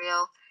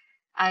aerial,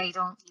 I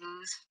don't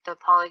lose the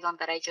polygon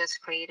that I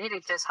just created.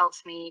 It just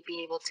helps me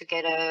be able to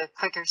get a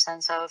quicker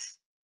sense of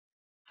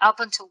up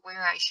until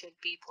where I should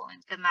be pulling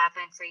the map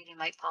and creating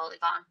my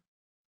polygon.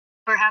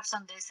 Perhaps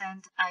on this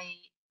end, I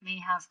may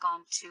have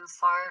gone too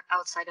far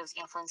outside of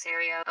the influence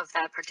area of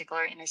that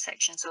particular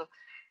intersection. So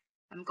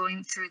I'm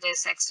going through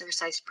this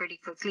exercise pretty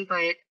quickly,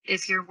 but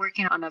if you're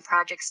working on a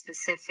project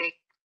specific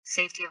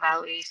safety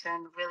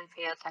evaluation, really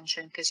pay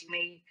attention because you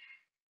may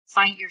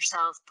find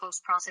yourself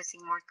post-processing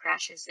more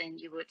crashes than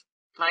you would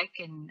like.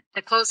 And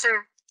the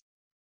closer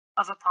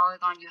of a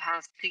polygon you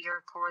have to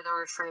your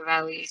corridor for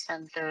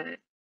evaluation, the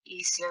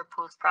easier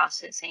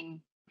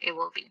post-processing it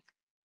will be.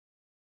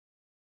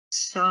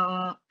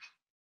 So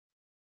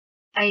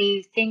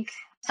I think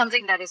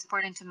something that is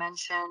important to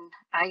mention,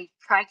 I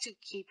try to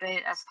keep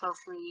it as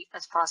closely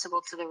as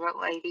possible to the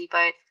roadway ID,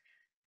 but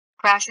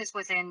crashes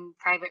within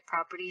private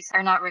properties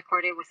are not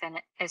recorded within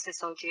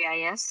SSO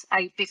GIS.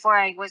 Before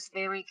I was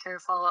very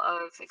careful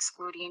of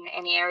excluding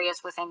any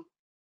areas within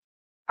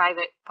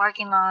private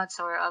parking lots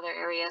or other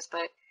areas,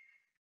 but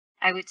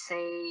I would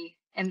say,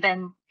 and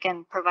Ben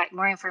can provide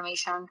more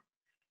information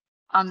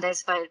on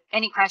this, but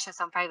any crashes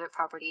on private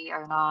property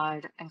are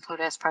not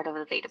included as part of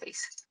the database.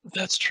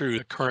 That's true.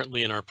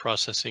 Currently in our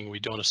processing, we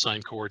don't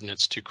assign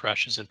coordinates to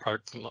crashes in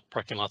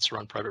parking lots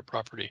around private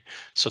property,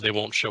 so they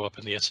won't show up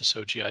in the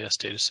SSO GIS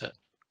dataset.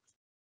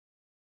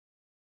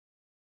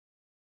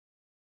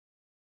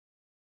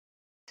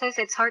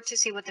 It's hard to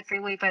see with the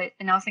freeway, but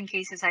in often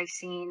cases I've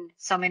seen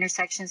some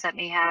intersections that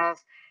may have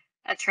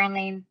a turn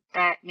lane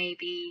that may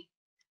be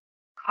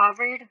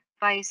covered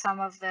by some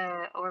of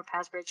the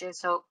overpass bridges.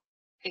 So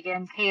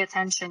again, pay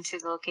attention to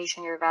the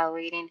location you're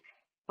evaluating.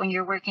 When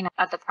you're working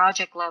at the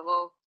project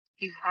level,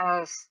 you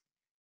have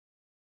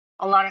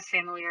a lot of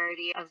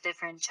familiarity of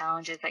different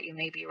challenges that you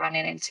may be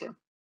running into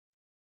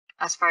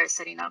as far as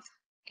setting up.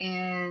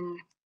 And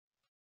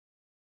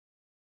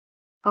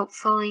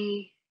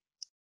hopefully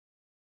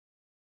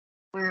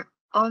we're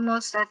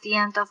almost at the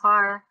end of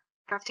our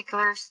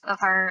particulars of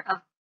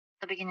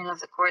the beginning of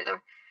the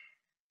corridor.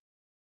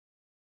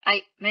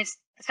 I missed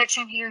a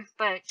section here,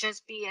 but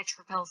just be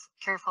extra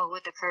careful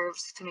with the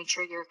curves to make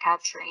sure you're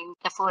capturing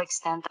the full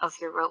extent of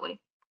your roadway.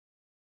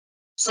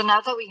 So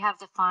now that we have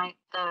defined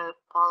the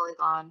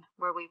polygon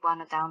where we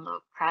want to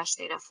download crash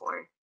data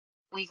for,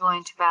 we go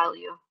into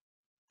value.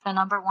 The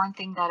number one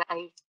thing that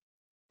I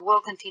will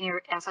continue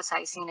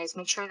emphasizing is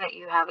make sure that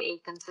you have a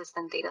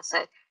consistent data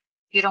set.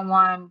 You don't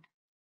want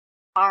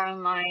R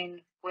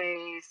online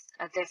with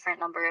a different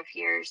number of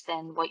years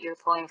than what you're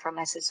pulling from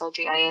SSO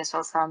GIS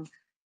or from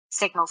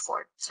Signal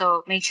 4.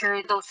 So make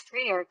sure those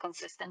three are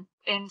consistent.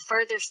 In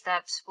further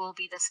steps, we'll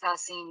be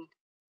discussing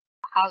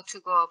how to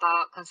go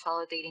about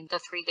consolidating the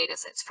three data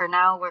sets. For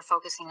now, we're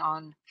focusing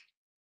on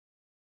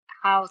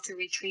how to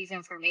retrieve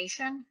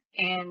information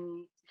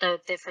and the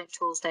different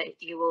tools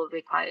that you will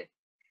require.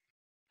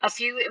 A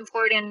few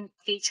important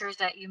features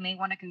that you may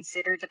want to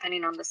consider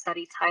depending on the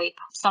study type.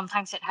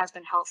 Sometimes it has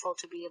been helpful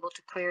to be able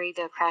to query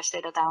the crash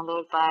data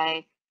download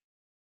by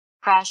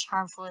crash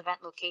harmful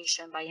event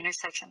location, by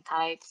intersection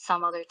type.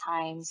 Some other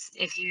times,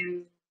 if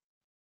you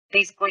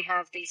basically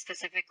have the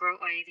specific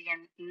roadway ID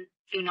and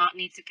do not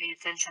need to pay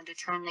attention to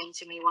turn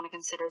lanes, you may want to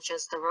consider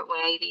just the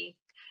roadway ID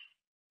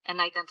and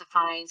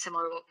identifying,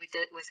 similar to what we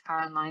did with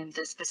car online,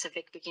 the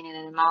specific beginning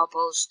and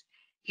milepost.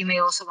 You may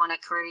also want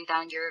to query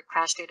down your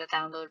crash data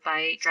download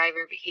by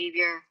driver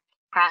behavior,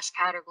 crash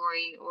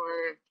category,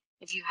 or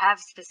if you have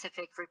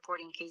specific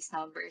reporting case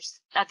numbers.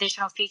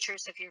 Additional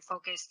features if you're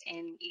focused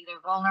in either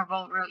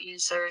vulnerable road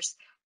users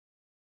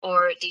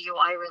or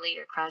DUI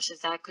related crashes,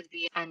 that could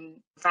be an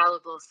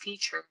valuable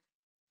feature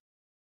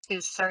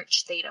to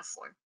search data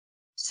for.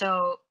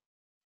 So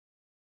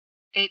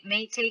it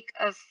may take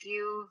a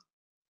few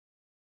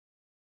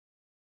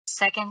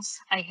seconds.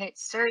 I hit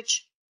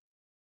search.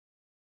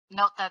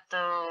 Note that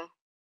the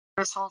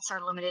results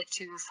are limited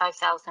to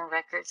 5,000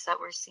 records that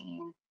we're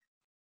seeing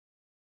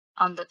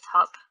on the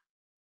top.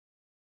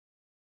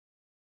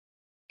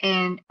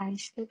 And I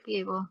should be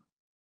able,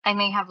 I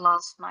may have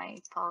lost my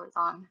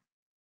polygon.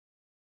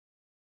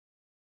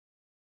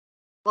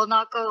 We'll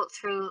not go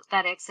through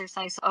that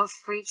exercise of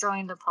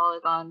redrawing the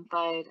polygon,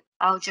 but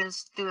I'll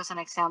just do as an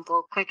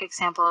example, quick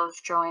example of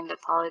drawing the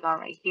polygon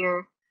right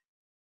here.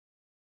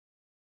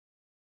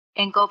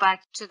 And go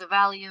back to the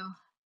value,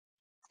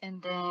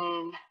 and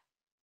then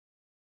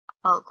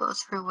I'll go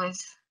through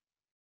with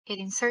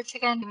hitting search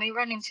again. You may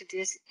run into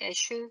this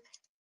issue.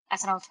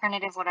 As an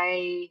alternative, what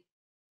I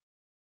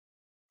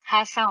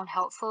have found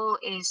helpful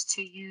is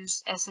to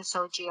use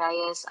SSO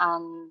GIS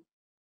on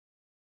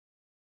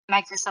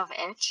Microsoft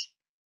Edge.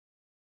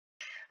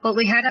 Well,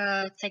 we had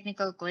a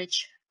technical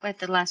glitch with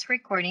the last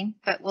recording,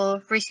 but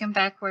we'll resume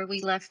back where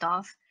we left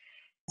off.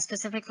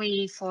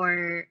 Specifically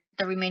for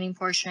the remaining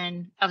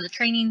portion of the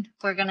training,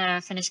 we're gonna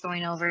finish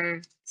going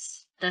over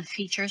the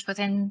features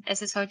within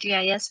SSO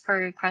GIS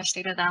for crash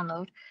data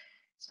download.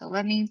 So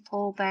let me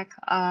pull back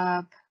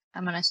up.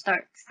 I'm gonna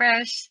start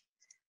fresh.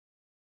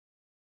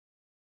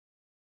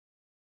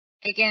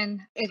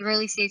 Again, it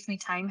really saves me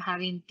time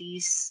having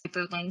these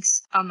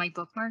hyperlinks on my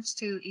bookmarks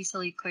to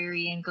easily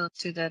query and go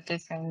to the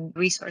different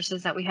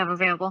resources that we have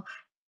available.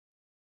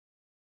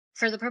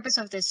 For the purpose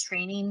of this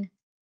training,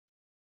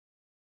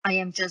 I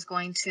am just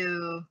going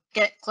to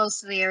get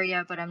close to the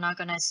area, but I'm not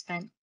going to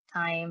spend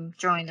time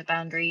drawing the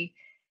boundary.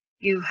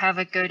 You have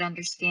a good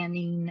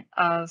understanding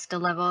of the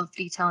level of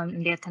detail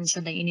and the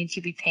attention that you need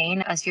to be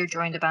paying as you're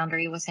drawing the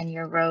boundary within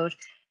your road.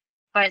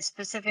 But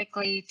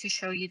specifically to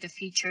show you the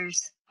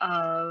features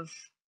of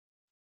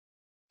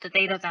the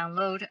data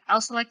download,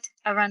 I'll select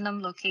a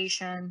random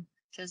location,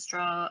 just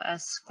draw a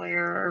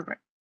square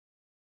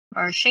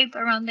or a shape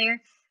around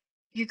there.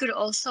 You could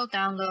also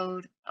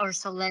download or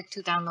select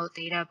to download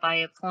data by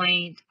a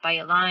point, by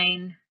a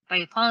line, by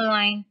a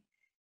polyline.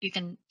 You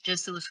can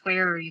just do a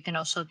square, or you can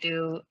also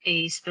do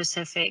a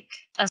specific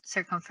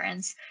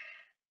circumference.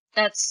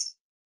 That's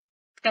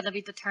got to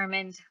be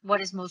determined what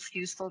is most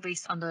useful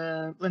based on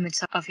the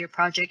limits of your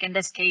project. In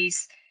this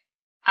case,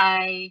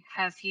 I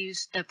have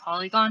used the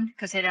polygon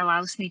because it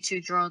allows me to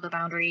draw the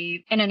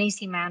boundary in an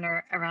easy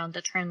manner around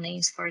the turn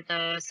lanes for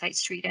the side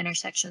street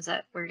intersections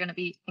that we're going to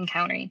be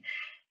encountering.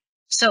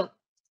 So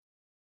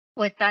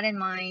with that in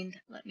mind,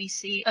 let me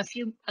see a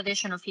few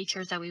additional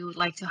features that we would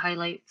like to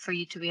highlight for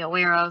you to be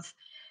aware of.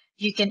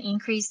 You can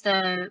increase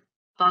the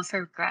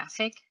buffer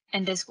graphic,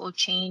 and this will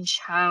change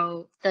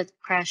how the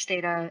crash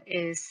data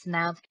is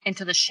snapped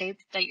into the shape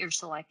that you're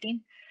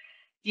selecting.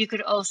 You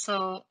could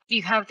also,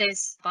 you have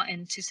this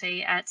button to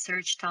say add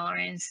search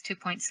tolerance to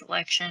point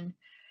selection.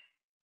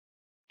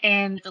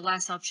 And the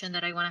last option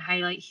that I want to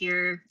highlight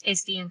here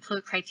is the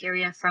include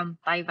criteria from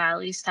by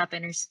values tab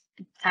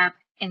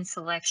in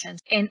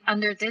selections. And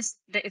under this,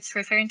 it's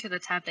referring to the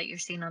tab that you're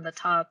seeing on the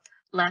top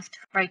left,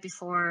 right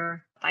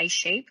before by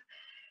shape.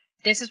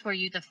 This is where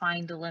you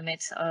define the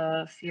limits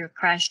of your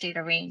crash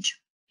data range.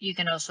 You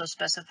can also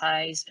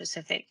specify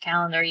specific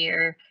calendar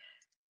year.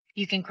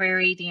 You can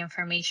query the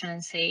information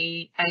and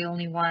say, I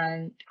only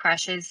want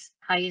crashes,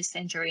 highest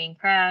injury in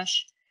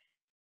crash.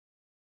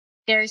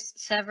 There's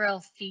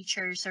several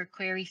features or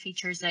query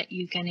features that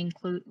you can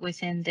include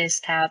within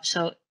this tab.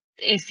 So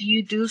if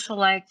you do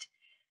select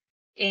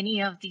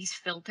any of these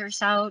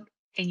filters out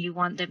and you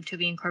want them to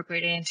be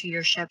incorporated into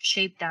your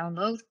shape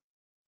download,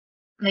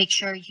 make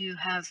sure you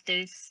have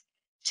this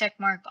check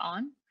mark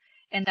on,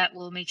 and that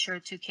will make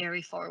sure to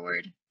carry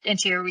forward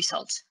into your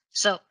results.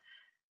 So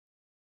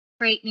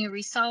create new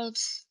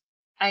results.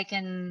 I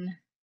can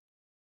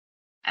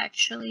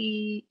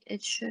actually,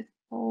 it should,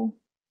 oh,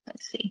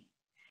 let's see.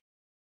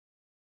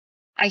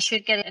 I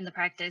should get it in the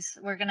practice.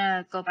 We're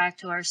gonna go back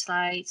to our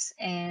slides,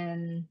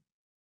 and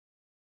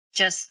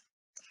just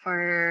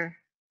for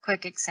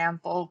quick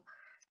example,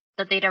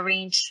 the data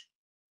range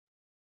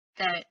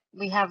that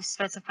we have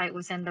specified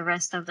within the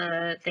rest of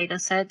the data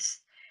sets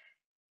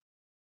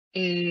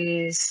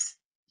is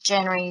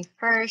January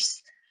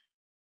 1st,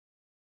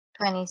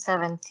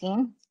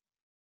 2017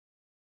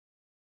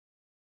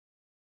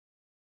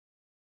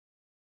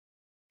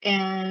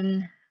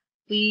 And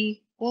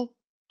we will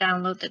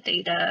download the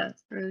data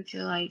through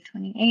July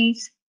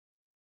 28th.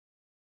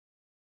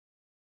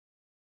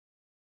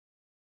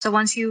 So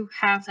once you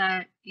have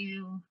that,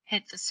 you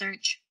hit the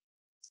search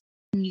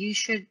and you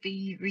should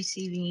be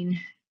receiving,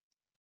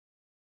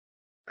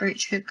 or it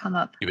should come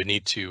up. You would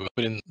need to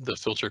put in the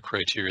filter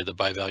criteria, the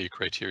by value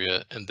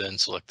criteria, and then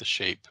select the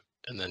shape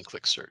and then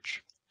click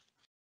search.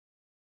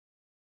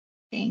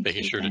 Thank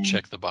Making you, sure to Ben.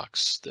 check the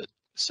box that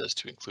says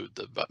to include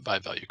the by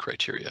value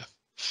criteria.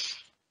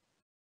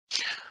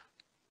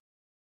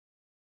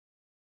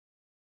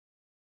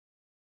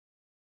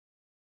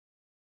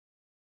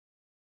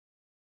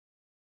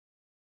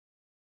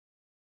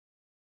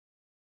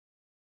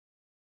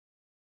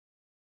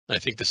 I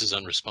think this is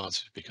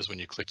unresponsive because when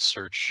you click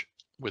search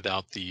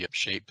without the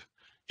shape,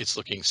 it's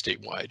looking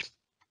statewide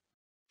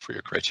for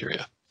your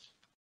criteria.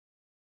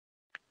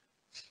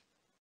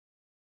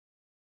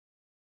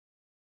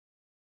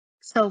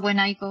 So when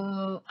I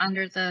go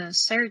under the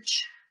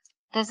search,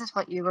 this is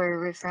what you were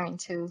referring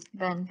to,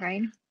 Ben,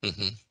 right?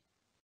 Mm-hmm.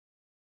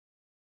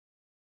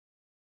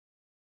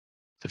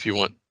 If you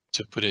want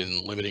to put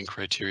in limiting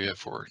criteria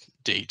for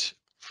date,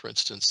 for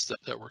instance,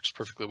 that works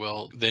perfectly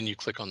well. Then you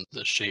click on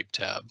the shape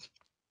tab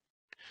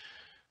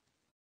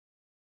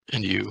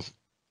and you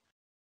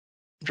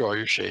draw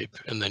your shape,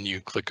 and then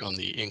you click on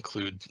the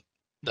include.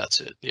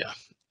 That's it. Yeah.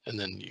 And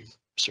then you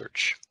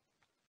search.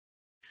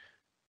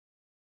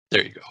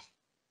 There you go.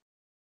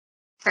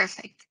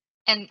 Perfect.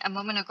 And a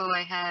moment ago,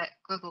 I had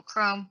Google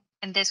Chrome,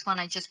 and this one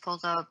I just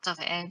pulled up of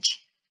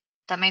Edge.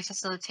 That may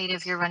facilitate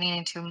if you're running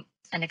into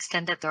an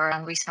extended or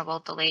unreasonable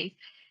delay.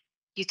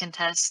 You can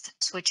test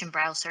switching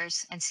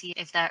browsers and see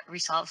if that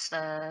resolves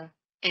the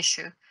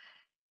issue.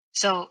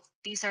 So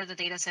these are the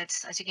data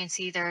sets. As you can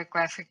see, they're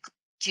graphic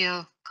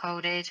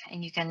geocoded,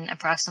 and you can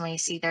approximately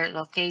see their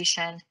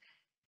location.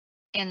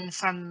 And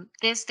from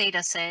this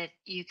data set,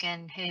 you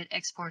can hit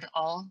export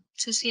all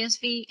to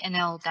CSV and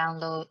it'll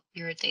download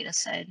your data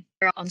set.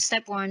 On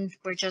step one,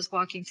 we're just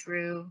walking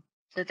through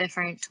the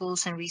different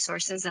tools and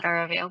resources that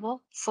are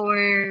available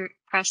for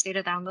crash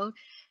data download.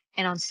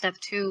 And on step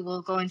two,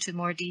 we'll go into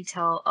more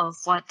detail of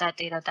what that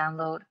data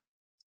download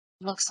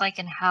looks like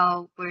and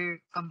how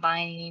we're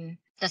combining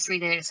the three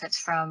data sets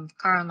from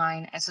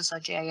CarOnline,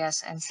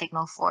 SSOGIS, and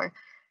Signal 4.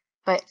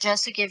 But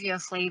just to give you a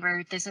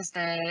flavor, this is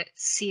the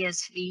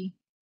CSV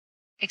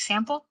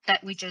example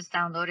that we just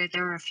downloaded.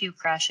 There were a few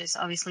crashes,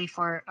 obviously,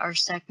 for our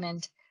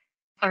segment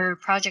or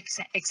project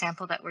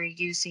example that we're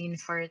using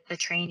for the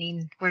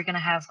training. We're going to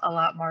have a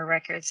lot more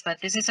records,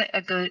 but this is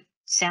a good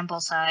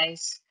sample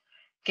size,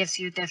 gives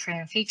you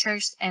different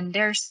features, and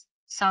there's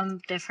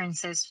some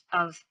differences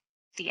of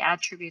the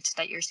attributes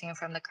that you're seeing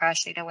from the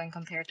crash data when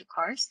compared to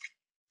cars.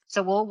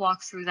 So we'll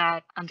walk through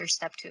that under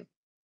step two.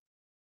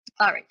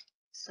 All right.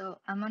 So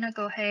I'm going to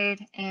go ahead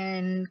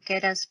and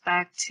get us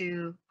back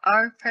to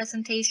our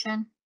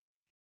presentation.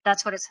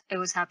 That's what it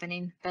was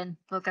happening. Ben,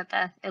 look at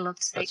that. It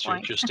looks That's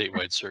statewide. your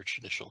statewide search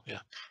initial. Yeah.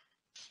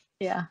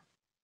 Yeah.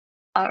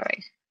 All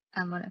right.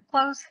 I'm going to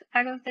close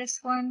out of this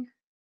one.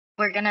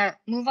 We're going to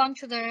move on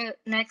to the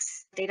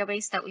next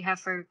database that we have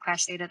for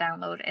crash data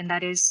download, and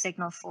that is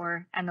Signal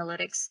 4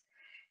 Analytics.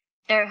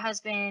 There has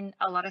been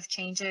a lot of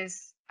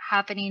changes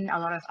happening, a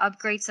lot of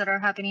upgrades that are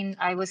happening.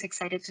 I was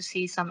excited to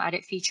see some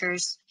added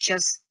features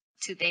just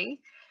today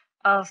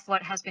of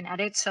what has been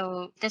added.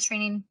 So this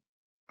training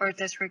or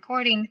this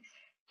recording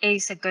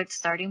is a good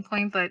starting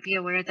point, but be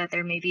aware that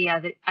there may be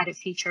added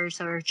features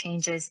or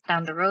changes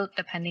down the road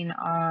depending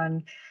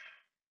on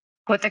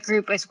what the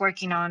group is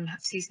working on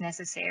sees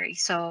necessary.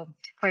 So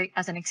for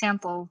as an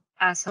example,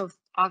 as of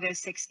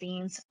August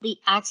 16th, the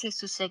access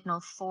to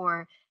Signal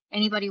 4,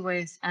 anybody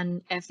with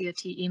an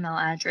FDOT email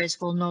address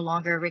will no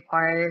longer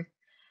require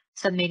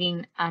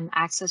submitting an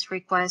access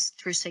request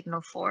through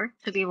Signal 4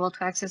 to be able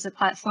to access the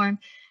platform.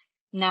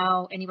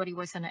 Now, anybody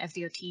with an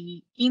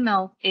FDOT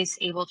email is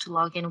able to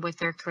log in with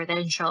their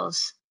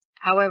credentials.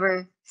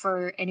 However,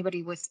 for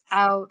anybody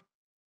without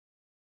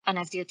an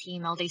FDOT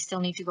email, they still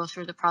need to go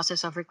through the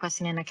process of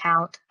requesting an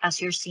account, as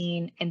you're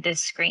seeing in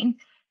this screen.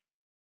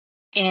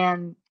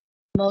 And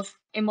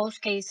in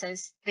most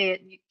cases,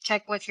 they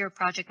check with your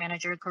project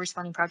manager,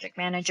 corresponding project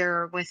manager,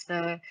 or with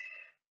the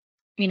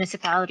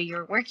municipality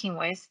you're working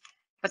with,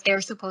 but they're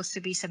supposed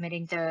to be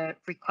submitting the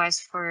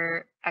request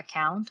for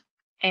account,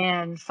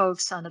 and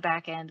folks on the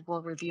back end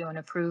will review and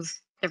approve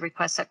the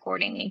request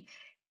accordingly.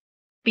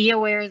 Be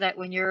aware that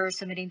when you're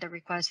submitting the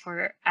request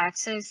for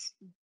access,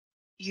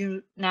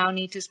 you now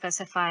need to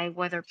specify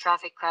whether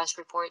traffic crash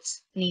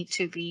reports need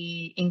to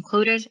be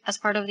included as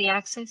part of the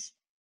access.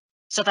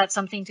 So that's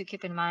something to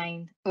keep in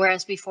mind.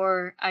 Whereas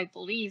before, I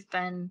believe,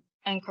 Ben,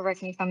 and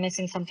correct me if I'm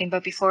missing something,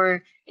 but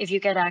before, if you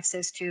get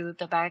access to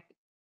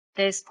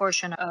this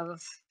portion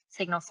of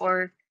Signal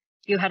 4,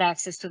 you had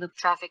access to the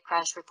traffic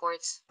crash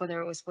reports,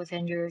 whether it was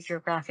within your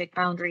geographic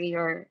boundary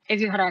or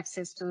if you had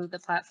access to the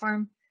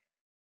platform,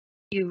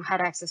 you had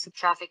access to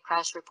traffic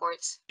crash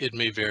reports. It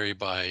may vary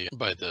by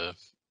the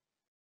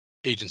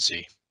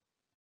agency,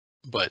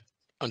 but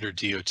under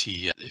DOT,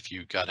 if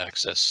you got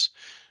access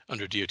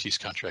under DOT's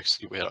contracts,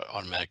 we had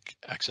automatic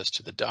access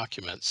to the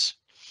documents,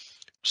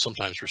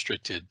 sometimes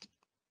restricted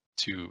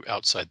to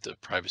outside the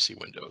privacy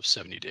window of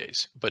 70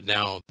 days. But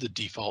now the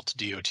default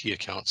DOT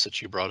accounts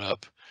that you brought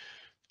up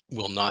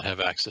will not have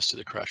access to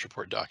the crash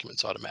report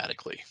documents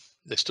automatically.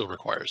 They still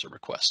requires a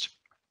request.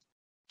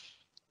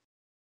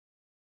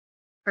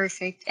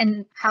 Perfect.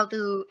 And how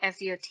do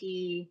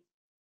FDOT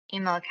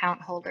email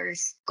account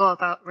holders go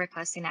about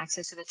requesting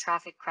access to the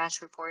traffic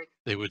crash report?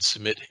 They would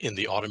submit in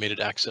the automated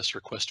access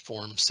request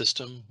form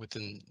system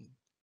within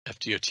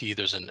FDOT.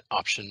 There's an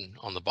option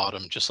on the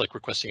bottom, just like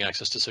requesting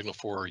access to Signal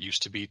 4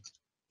 used to be.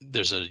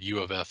 There's a U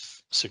of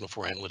F Signal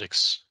 4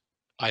 analytics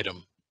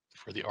item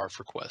for the ARF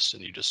request,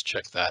 and you just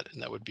check that,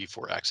 and that would be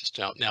for access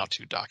now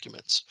to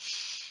documents.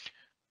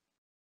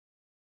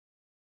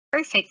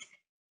 Perfect.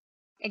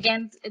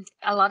 Again,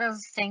 a lot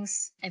of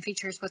things and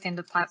features within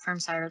the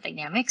platforms are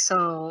dynamic,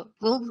 so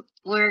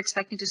we're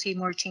expecting to see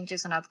more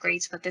changes and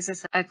upgrades, but this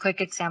is a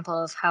quick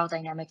example of how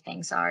dynamic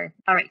things are.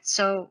 All right,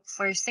 so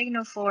for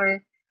Signal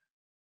 4,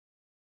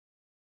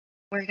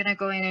 we're going to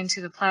go into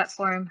the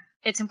platform.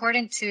 It's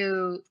important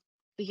to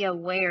be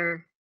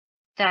aware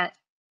that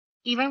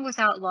even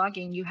without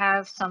logging, you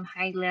have some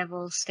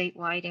high-level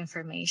statewide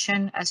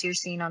information, as you're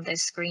seeing on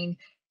this screen.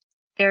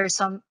 There are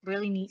some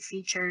really neat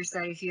features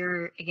that if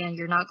you're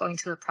not going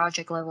to the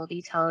project level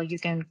detail, you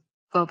can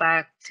go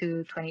back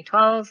to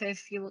 2012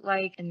 if you would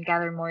like and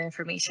gather more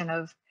information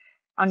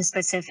on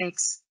specific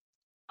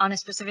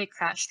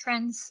crash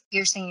trends.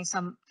 You're seeing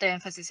the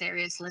emphasis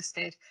areas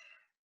listed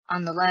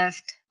on the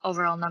left,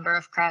 overall number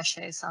of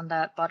crashes on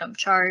that bottom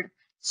chart.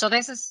 So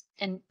this is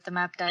in the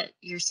map that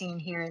you're seeing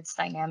here, it's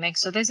dynamic.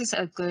 So this is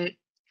a good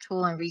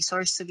tool and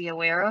resource to be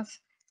aware of.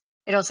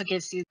 It also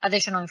gives you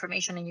additional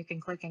information and you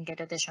can click and get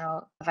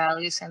additional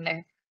values in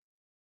there.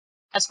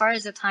 As far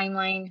as the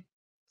timeline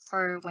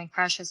for when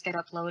crashes get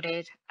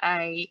uploaded,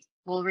 I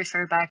will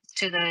refer back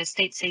to the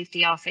State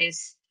Safety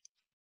Office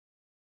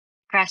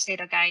crash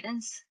data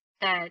guidance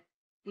that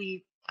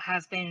we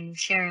have been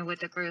sharing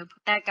with the group.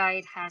 That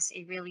guide has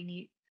a really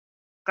neat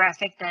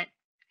graphic that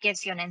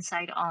gives you an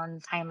insight on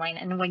timeline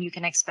and when you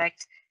can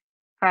expect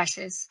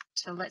crashes.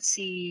 So let's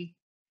see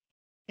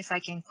if I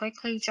can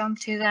quickly jump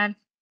to that.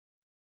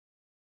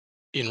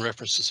 In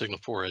reference to Signal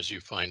 4, as you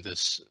find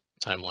this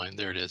timeline,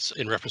 there it is.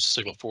 In reference to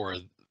Signal 4,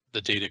 the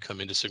data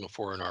come into Signal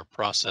 4 and are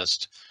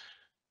processed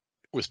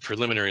with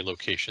preliminary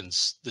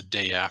locations the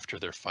day after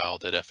they're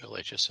filed at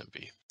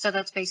FLHSMB. So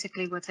that's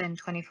basically within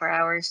 24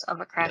 hours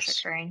of a crash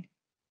occurring.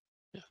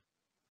 Yeah.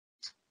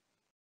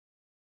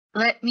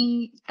 Let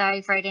me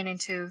dive right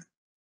into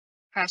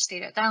crash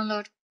data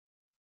download.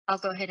 I'll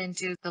go ahead and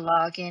do the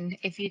login.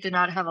 If you do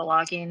not have a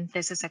login,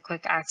 this is a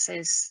quick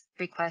access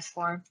request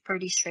form,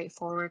 pretty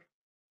straightforward.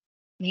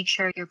 Make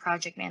sure your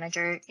project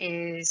manager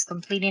is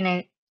completing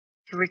it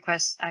to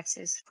request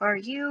access for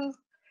you.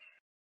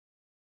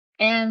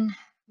 And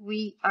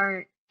we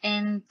are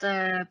in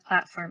the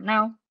platform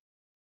now.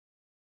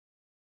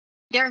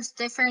 There's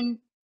different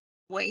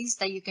ways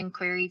that you can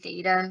query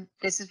data.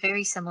 This is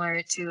very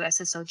similar to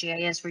SSO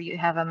GIS where you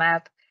have a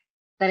map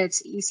that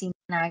it's easy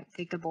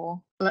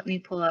navigable. Let me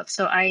pull up.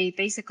 So I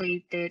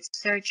basically did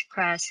search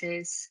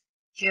crashes,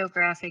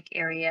 geographic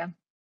area,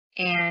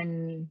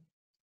 and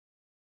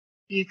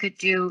you could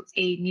do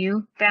a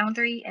new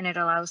boundary and it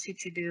allows you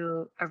to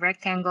do a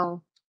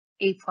rectangle,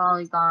 a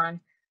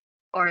polygon,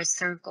 or a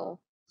circle.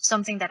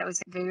 Something that I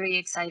was very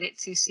excited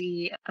to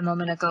see a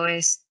moment ago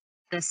is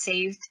the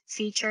saved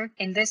feature.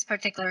 In this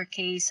particular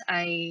case,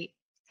 I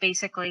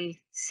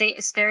basically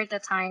spared the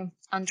time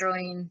on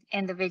drawing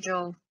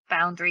individual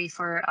boundary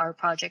for our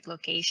project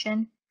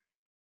location.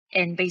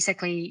 And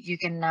basically you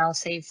can now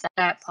save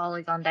that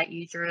polygon that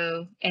you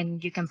drew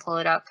and you can pull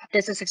it up.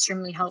 This is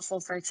extremely helpful.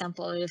 For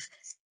example, if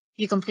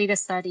you complete a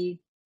study,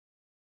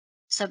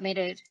 submit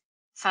it,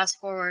 fast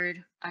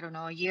forward, I don't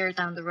know, a year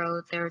down the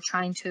road, they're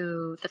trying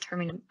to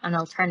determine an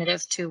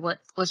alternative to what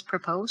was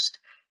proposed.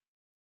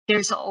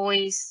 There's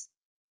always,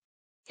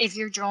 if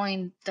you're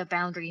drawing the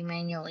boundary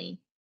manually,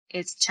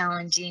 it's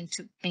challenging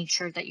to make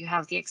sure that you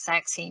have the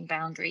exact same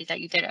boundary that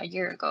you did a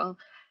year ago.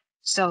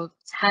 So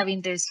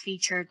having this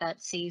feature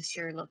that saves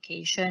your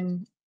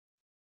location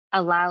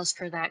allows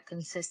for that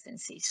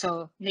consistency.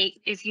 So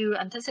if you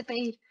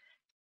anticipate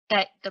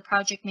that the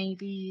project may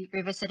be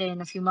revisited in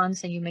a few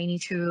months and you may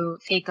need to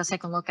take a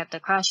second look at the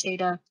crash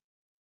data,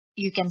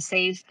 you can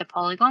save the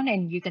polygon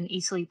and you can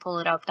easily pull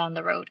it up down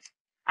the road.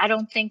 I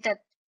don't think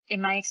that,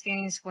 in my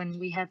experience, when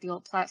we had the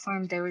old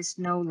platform, there was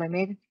no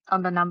limit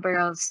on the number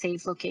of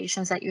saved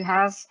locations that you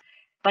have.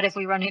 But if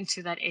we run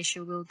into that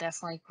issue, we'll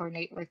definitely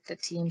coordinate with the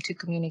team to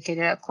communicate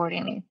it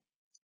accordingly.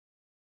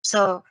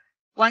 So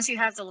once you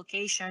have the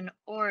location,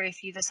 or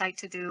if you decide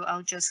to do,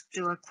 I'll just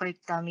do a quick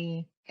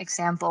dummy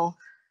example.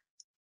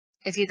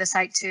 If you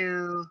decide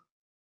to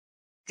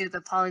do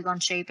the polygon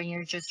shape and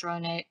you're just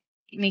drawing it,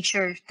 make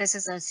sure this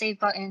is a save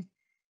button.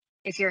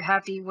 If you're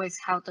happy with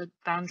how the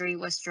boundary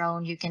was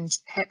drawn, you can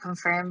hit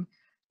confirm.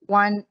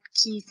 One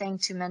key thing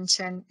to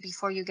mention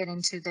before you get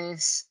into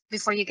this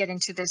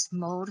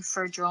mode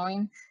for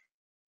drawing,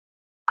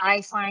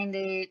 I find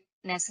it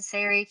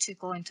necessary to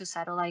go into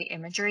satellite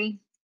imagery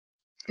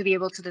to be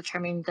able to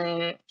determine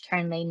the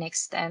turn lane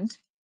extent.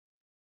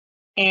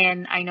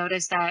 And I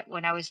noticed that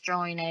when I was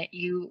drawing it,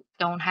 you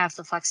don't have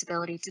the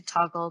flexibility to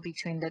toggle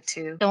between the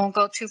two. Don't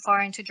go too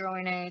far into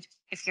drawing it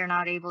if you're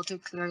not able to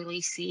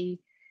clearly see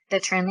the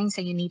turn lanes,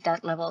 and you need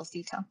that level of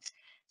detail.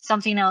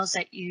 Something else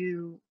that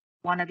you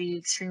want to be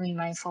extremely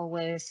mindful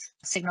with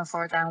Signal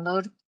 4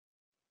 download.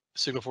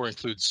 Signal 4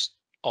 includes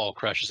all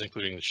crashes,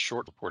 including the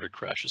short reported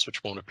crashes,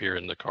 which won't appear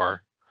in the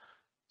car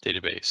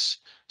database.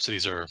 So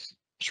these are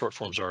short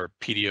forms are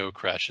PDO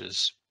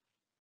crashes.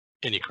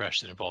 Any crash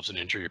that involves an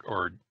injury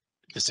or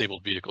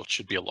disabled vehicle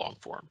should be a long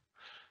form.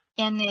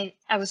 And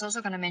I was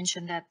also going to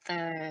mention that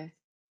the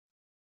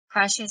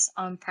crashes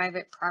on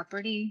private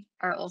property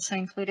are also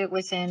included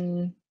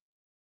within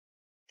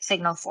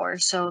Signal 4.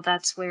 So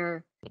that's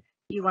where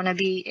you want to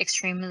be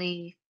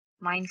extremely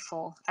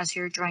mindful as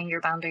you're drawing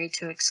your boundary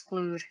to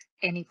exclude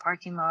any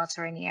parking lots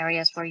or any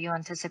areas where you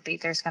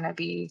anticipate there's going to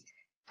be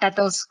that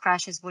those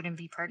crashes wouldn't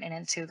be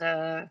pertinent to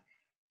the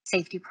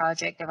safety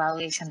project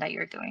evaluation that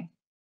you're doing.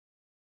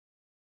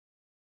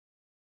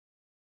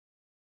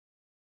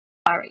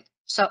 All right,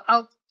 so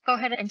I'll go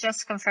ahead and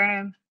just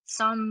confirm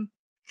some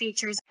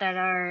features that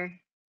are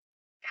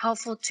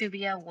helpful to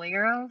be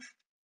aware of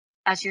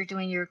as you're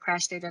doing your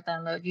crash data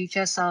download. You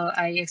just saw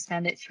I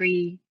expanded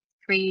three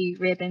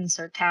ribbons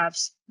or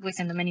tabs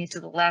within the menu to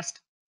the left.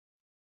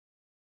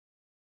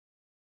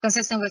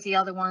 Consistent with the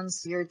other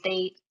ones, your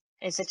date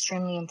is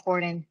extremely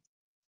important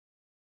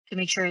to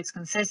make sure it's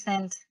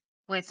consistent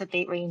with the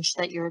date range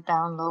that you're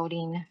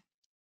downloading.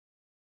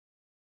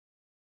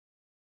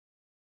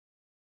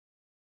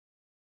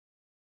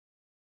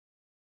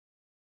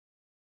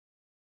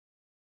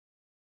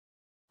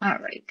 All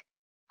right.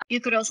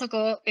 You could also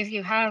go, if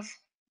you have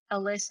a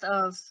list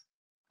of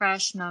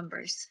crash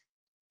numbers,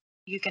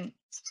 you can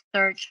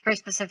search for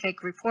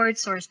specific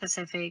reports or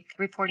specific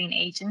reporting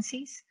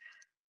agencies.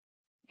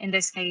 In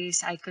this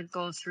case, I could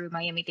go through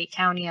Miami-Dade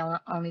County.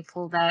 I'll only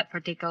pull that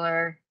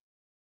particular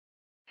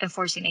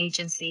enforcing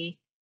agency.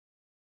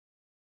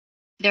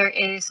 There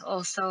is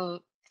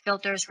also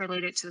filters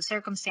related to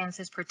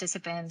circumstances,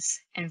 participants,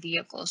 and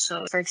vehicles.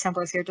 So for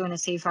example, if you're doing a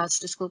Safe Routes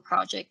to School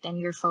project and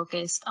you're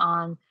focused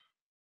on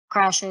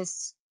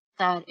crashes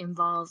that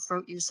involve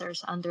road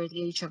users under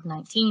the age of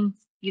 19,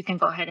 you can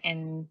go ahead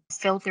and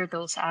filter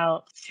those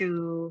out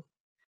through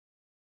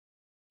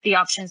the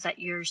options that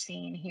you're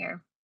seeing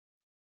here.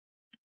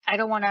 I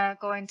don't want to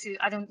go into,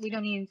 we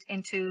don't need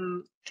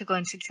to go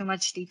into too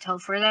much detail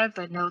for that,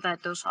 but know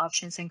that those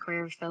options and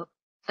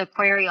the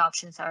query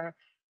options are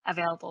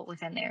available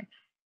within there.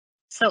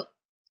 So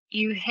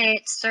you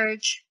hit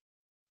search.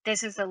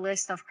 This is a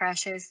list of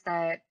crashes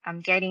that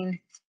I'm getting.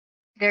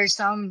 There's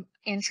some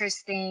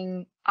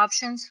interesting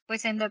options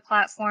within the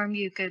platform.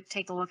 You could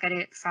take a look at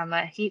it from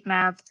a heat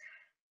map,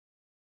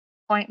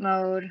 point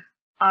mode,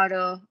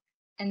 auto,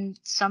 and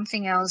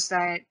something else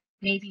that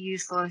may be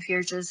useful if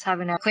you're just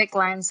having a quick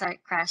glance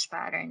at crash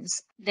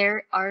patterns.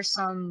 There are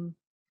some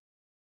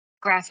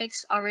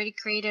graphics already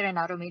created and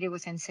automated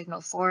within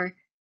Signal 4.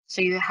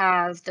 So you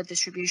have the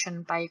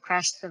distribution by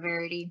crash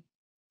severity.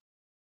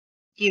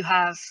 You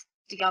have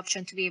the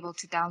option to be able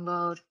to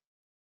download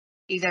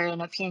either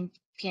in a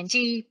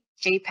PNG,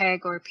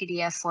 JPEG, or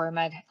PDF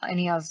format,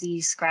 any of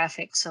these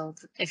graphics. So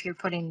if you're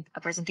putting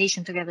a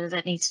presentation together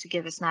that needs to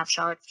give a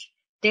snapshot,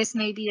 this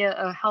may be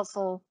a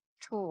helpful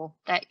tool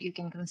that you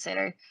can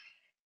consider.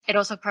 It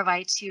also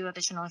provides you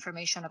additional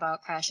information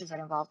about crashes that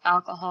involve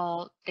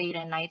alcohol, day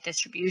and night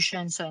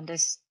distribution. So in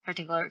this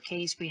particular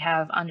case, we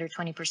have under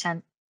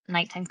 20%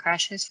 nighttime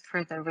crashes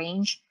for the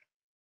range.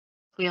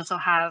 We also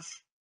have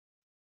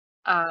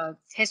a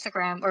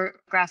histogram or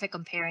graphic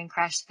comparing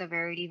crash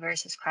severity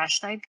versus crash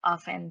type.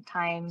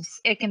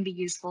 Oftentimes, it can be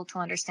useful to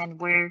understand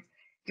where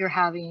you're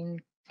having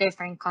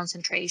different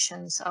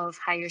concentrations of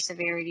higher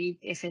severity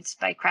if it's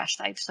by crash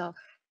type. So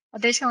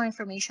additional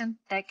information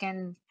that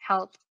can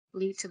help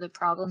lead to the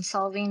problem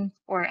solving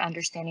or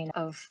understanding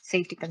of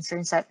safety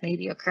concerns that may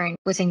be occurring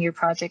within your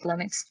project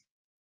limits.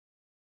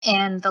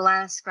 And the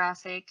last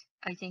graphic,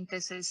 I think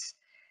this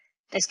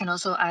can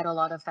also add a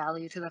lot of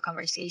value to the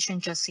conversation,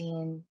 just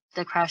seeing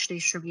the crash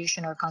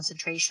distribution or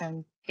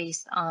concentration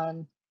based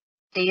on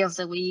day of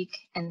the week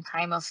and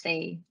time of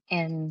day.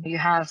 And you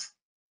have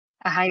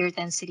a higher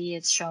density,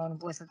 it's shown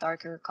with a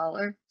darker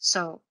color.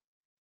 So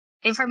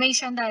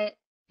information that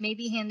may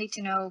be handy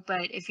to know,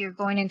 but if you're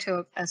going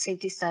into a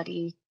safety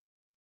study,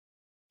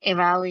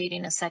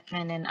 evaluating a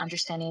segment and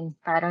understanding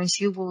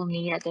patterns, you will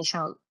need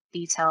additional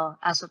detail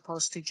as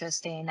opposed to just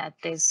staying at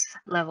this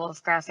level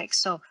of graphics.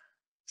 So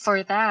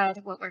for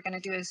that, what we're going to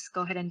do is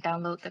go ahead and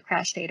download the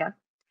crash data.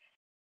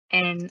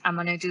 And I'm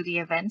going to do the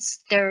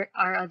events. There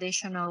are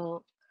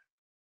additional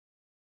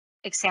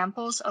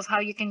examples of how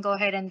you can go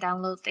ahead and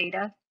download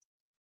data.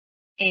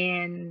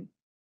 And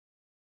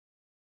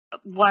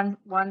one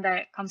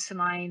that comes to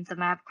mind, the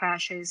map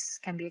crashes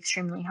can be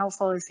extremely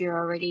helpful if you're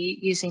already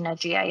using a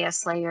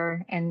GIS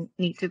layer and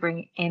need to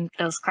bring in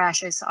those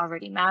crashes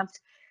already mapped.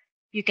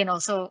 You can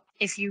also,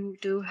 if you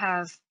do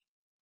have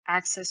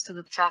access to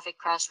the traffic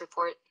crash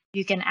report,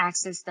 you can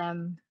access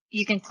them.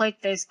 You can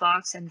click this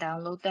box and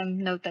download them.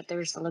 Note that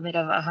there's a limit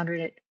of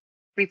 100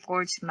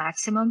 reports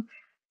maximum.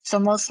 So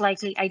most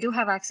likely, I do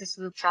have access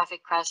to the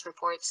traffic crash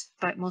reports,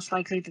 but most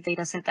likely the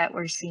data set that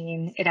we're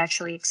seeing, it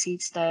actually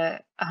exceeds the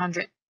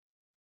 100,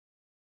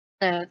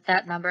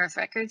 that number of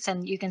records,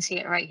 and you can see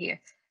it right here.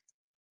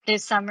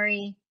 This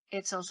summary,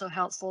 it's also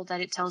helpful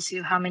that it tells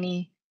you how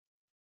many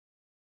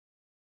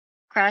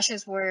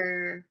crashes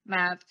were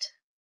mapped,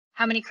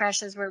 how many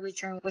crashes were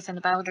returned within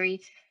the boundary,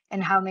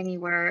 and how many we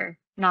were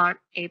not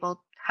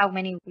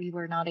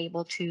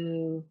able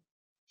to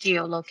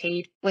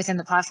geolocate within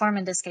the platform.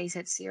 In this case,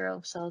 it's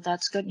 0. So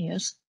that's good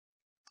news.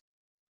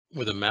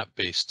 With a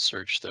map-based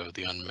search, though,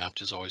 the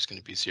unmapped is always going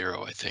to be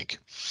 0, I think,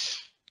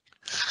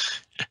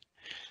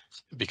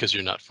 because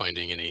you're not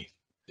finding any.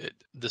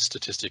 This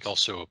statistic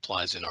also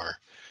applies in our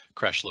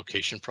crash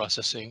location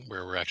processing,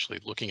 where we're actually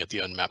looking at the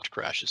unmapped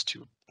crashes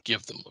to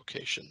give them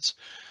locations.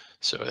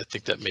 So I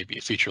think that may be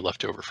a feature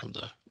left over from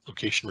the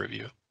location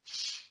review.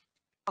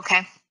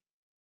 Okay,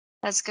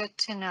 that's good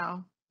to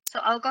know. So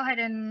I'll go ahead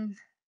and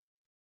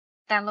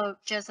download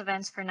just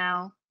events for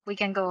now.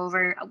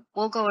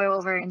 We'll go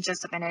over in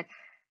just a minute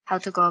how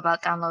to go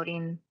about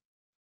downloading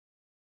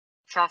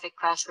traffic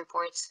crash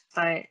reports.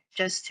 But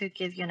just to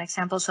give you an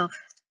example, so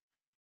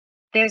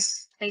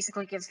this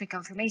basically gives me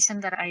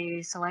confirmation that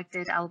I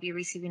selected, I'll be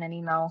receiving an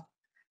email,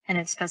 and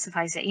it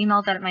specifies the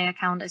email that my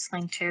account is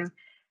linked to.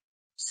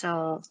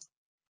 So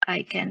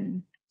I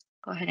can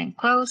go ahead and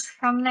close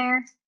from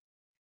there,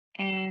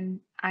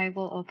 and I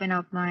will open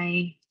up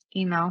my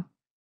email.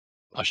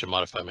 I should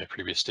modify my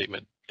previous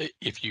statement.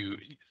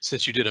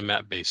 Since you did a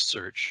map-based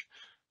search,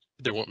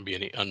 there won't be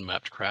any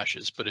unmapped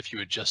crashes, but if you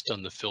had just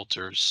done the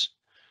filters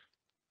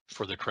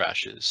for the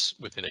crashes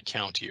within a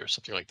county or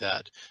something like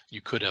that,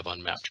 you could have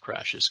unmapped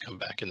crashes come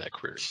back in that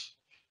query.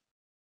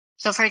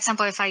 So for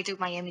example, if I do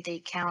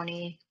Miami-Dade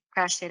County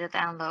crash data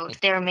download,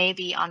 there may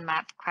be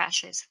unmapped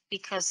crashes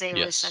because there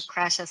is a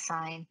crash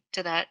assigned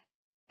to that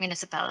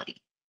municipality.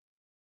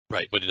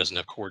 Right, but it doesn't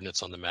have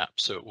coordinates on the map,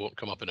 so it won't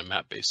come up in a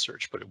map-based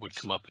search, but it would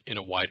come up in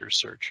a wider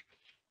search.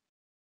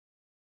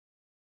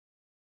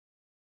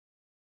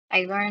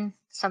 I learn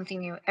something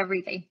new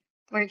every day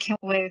working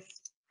with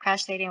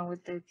crash data and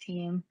with the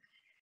team.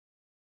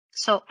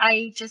 So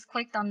I just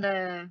clicked on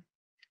the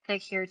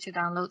click here to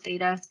download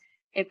data.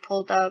 It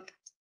pulled up.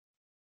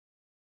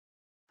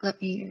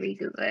 Let me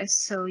redo this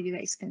so you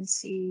guys can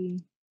see.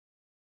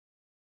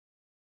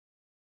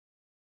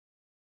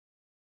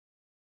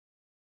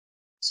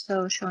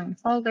 So showing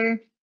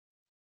folder.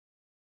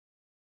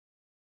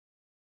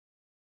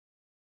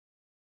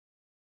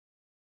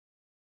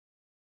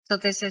 So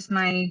this is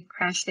my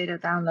crash data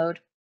download.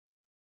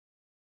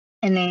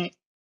 And then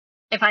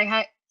if I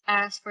had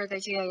asked for the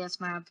GIS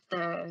map,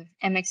 the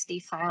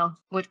MXD file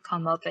would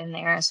come up in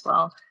there as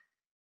well.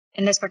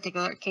 In this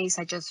particular case,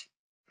 I just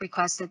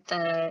requested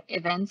the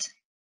event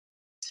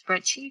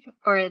spreadsheet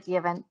or the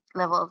event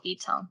level of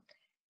detail.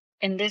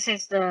 And this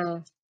is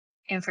the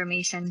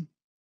information.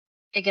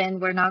 Again,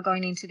 we're not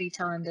going into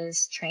detail in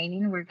this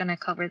training. We're going to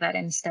cover that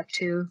in step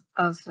 2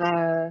 of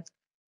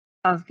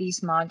these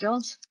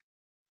modules.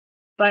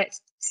 But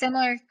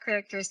similar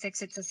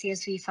characteristics, it's a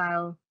CSV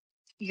file.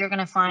 You're going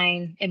to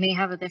find, it may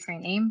have a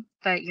different name,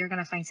 but you're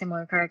going to find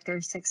similar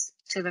characteristics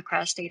to the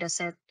crash data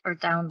set or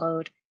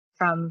download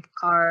from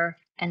CAR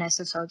and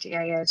SSL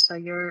GIS. So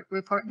your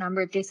report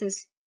number, this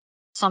is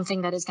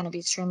something that is going to be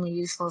extremely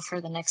useful for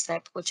the next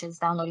step, which is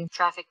downloading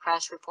traffic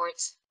crash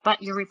reports.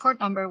 But your report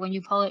number, when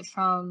you pull it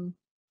from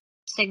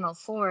Signal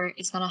 4,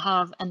 is going to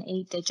have an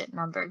 8-digit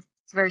number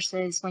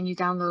versus when you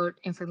download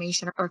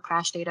information or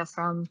crash data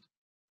from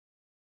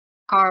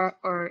CAR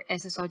or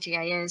SSL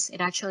GIS,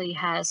 it actually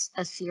has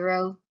a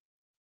 0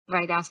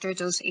 right after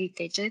those 8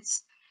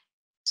 digits.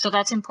 So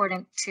that's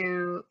important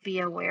to be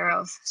aware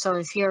of. So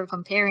if you're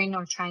comparing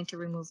or trying to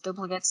remove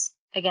duplicates,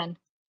 again,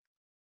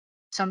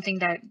 something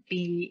that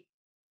be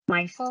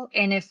mindful.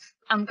 And if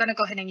I'm going to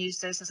go ahead and use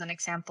this as an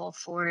example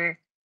for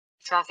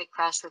traffic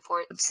crash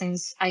report,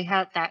 since I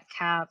had that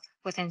cap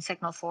within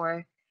Signal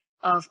 4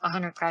 of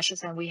 100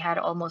 crashes and we had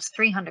almost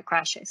 300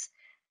 crashes.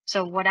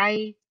 So what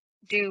I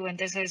do, and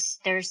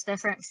there's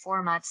different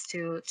formats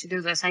to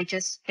do this. I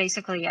just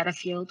basically add a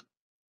field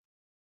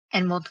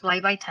and multiply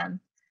by 10.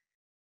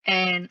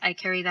 And I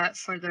carry that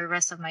for the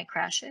rest of my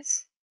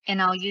crashes.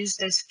 And I'll use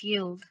this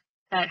field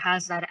that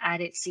has that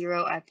added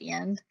 0 at the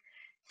end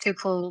to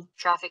pull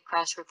traffic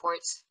crash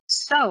reports.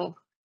 So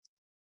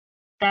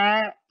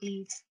that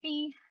leads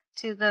me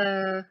to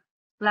the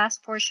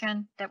last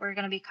portion that we're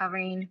going to be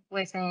covering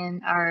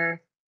within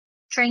our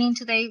training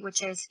today,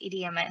 which is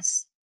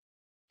EDMS.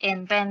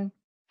 And Ben,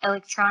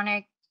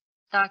 Electronic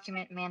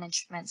Document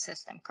Management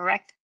System,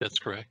 correct? That's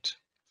correct.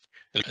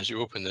 And as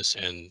you open this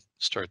and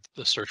start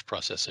the search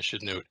process, I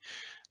should note,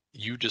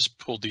 you just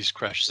pulled these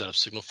crashes out of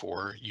Signal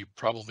 4. You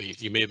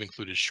may have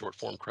included short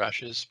form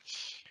crashes.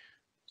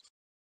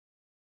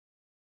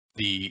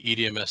 The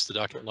EDMS, the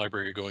document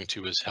library you're going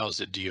to, is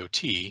housed at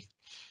DOT.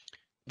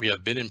 We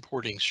have been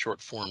importing short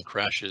form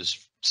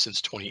crashes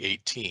since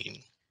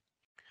 2018.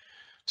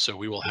 So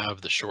we will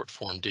have the short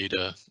form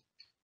data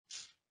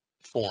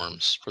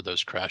forms for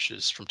those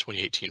crashes from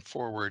 2018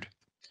 forward,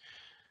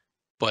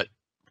 but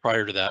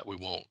prior to that, we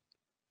won't.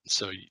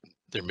 So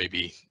there may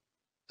be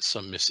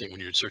some missing when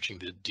you're searching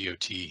the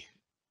DOT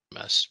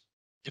mess.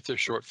 If they're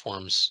short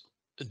forms,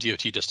 the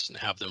DOT just doesn't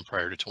have them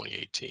prior to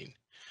 2018.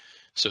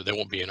 So they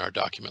won't be in our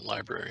document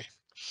library.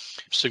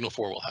 Signal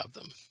 4 will have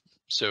them.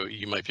 So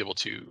you might be able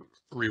to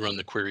rerun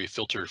the query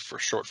filter for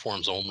short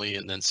forms only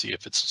and then see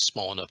if it's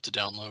small enough to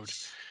download,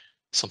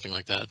 something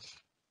like that.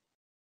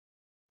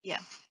 Yeah,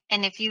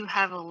 and if you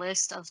have a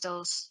list of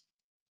those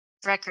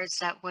records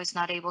that was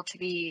not able to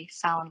be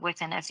found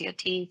within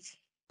FDOT,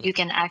 you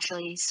can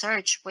actually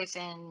search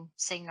within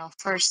Signal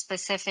for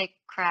specific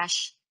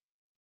crash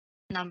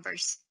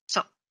numbers.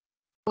 So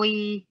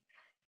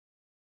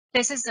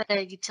this is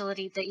a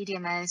utility, the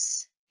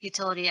EDMS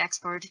utility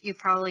export. You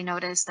probably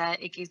noticed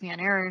that it gave me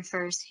an error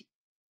first.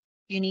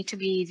 You need to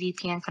be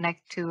VPN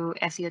connect to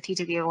FDOT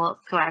to be able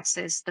to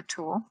access the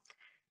tool.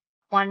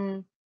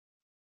 One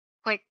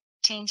quick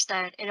change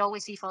that it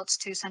always defaults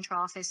to central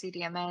office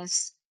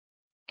EDMS.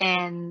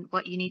 And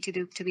what you need to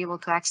do to be able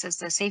to access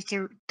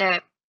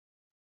the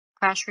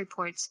crash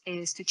reports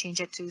is to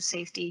change it to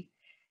safety,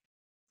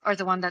 or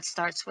the one that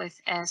starts with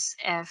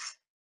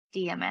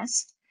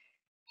SFDMS.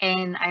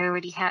 And I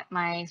already had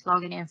my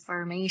login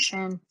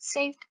information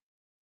saved.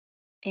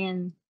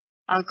 And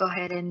I'll go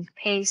ahead and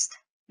paste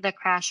the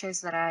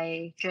crashes that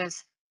I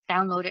just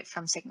downloaded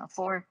from Signal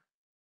 4.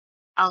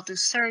 I'll do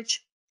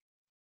search.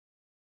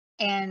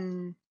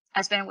 And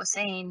as Ben was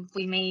saying,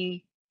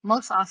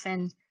 most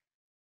often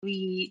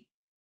we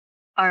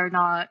are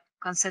not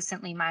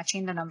consistently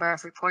matching the number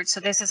of reports. So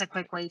this is a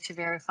quick way to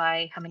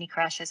verify how many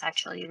crashes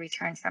actually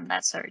returned from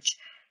that search.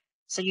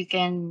 So you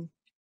can.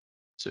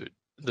 So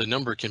the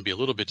number can be a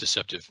little bit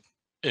deceptive,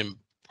 in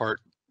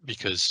part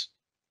because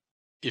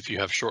if you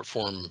have short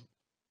form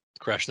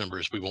crash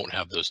numbers, we won't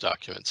have those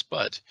documents.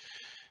 But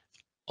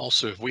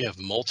also, if we have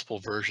multiple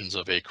versions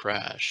of a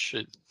crash,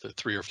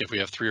 if we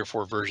have 3 or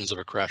 4 versions of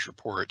a crash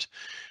report,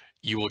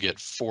 you will get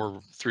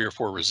 3 or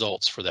 4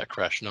 results for that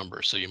crash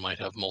number. So you might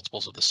have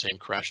multiples of the same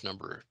crash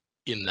number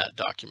in that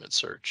document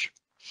search.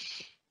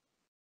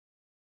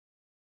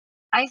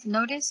 I've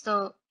noticed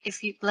though,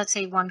 if you, let's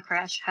say one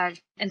crash had,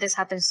 and this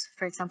happens,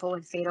 for example,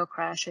 with fatal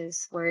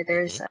crashes where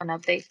there's an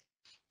update,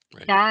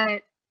 Right.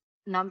 that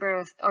number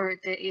of, or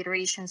the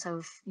iterations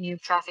of new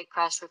traffic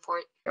crash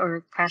report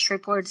or crash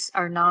reports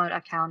are not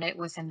accounted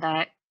within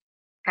that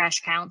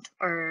crash count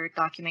or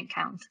document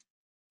count.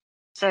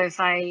 So if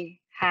I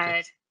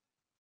had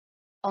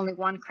only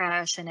one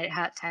crash and it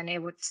had 10,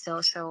 it would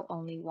still show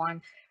only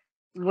one.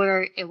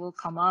 Where it will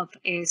come up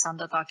is on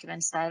the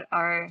documents that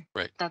are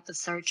that the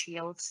search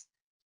yields.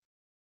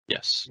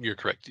 Yes, you're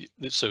correct.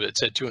 So it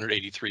said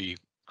 283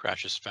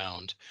 crashes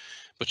found,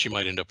 but you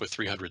might end up with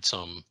 300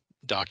 some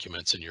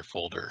documents in your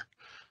folder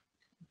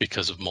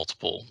because of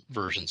multiple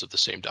versions of the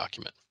same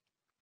document.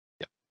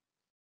 Yep.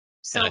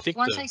 So and I think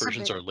the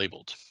versions are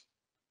labeled.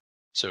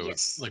 So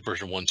yes, like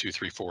version 1, 2,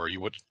 3, 4,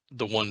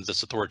 the one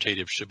that's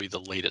authoritative should be the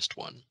latest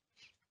one,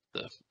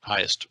 the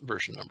highest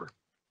version number.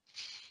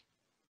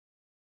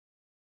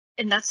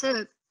 And that's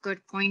a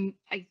good point.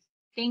 I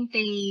think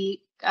they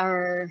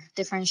are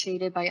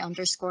differentiated by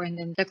underscoring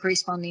then the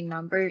corresponding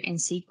number in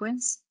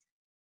sequence.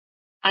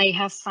 I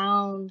have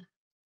found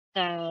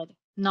that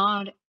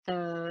not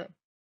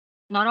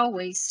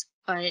always,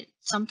 but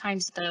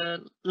sometimes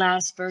the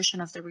last version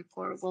of the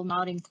report will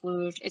not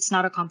include, it's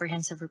not a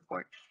comprehensive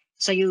report.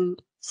 So you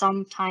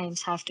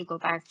sometimes have to go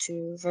back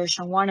to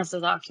version 1 of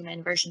the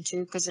document, version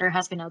 2, because there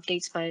has been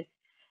updates, but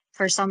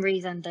for some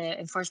reason the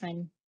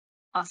enforcement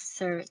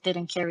officer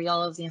didn't carry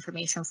all of the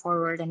information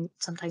forward, and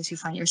sometimes you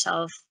find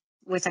yourself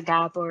with a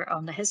gap or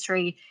on the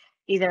history,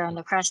 either on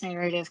the crash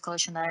narrative,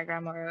 collision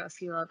diagram, or a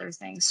few other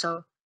things.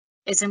 So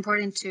it's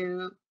important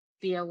to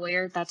be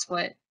aware that's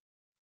what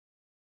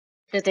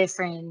the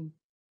different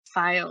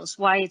files,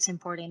 why it's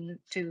important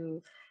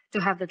to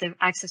have the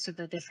access to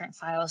the different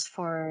files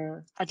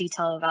for a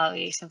detailed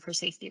evaluation for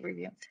safety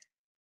review.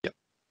 Yep.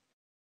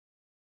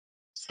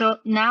 So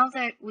now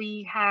that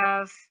we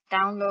have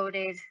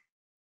downloaded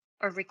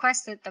or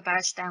requested the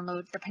batch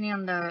download, depending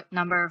on the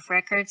number of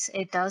records,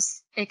 it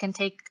can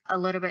take a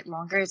little bit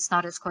longer. It's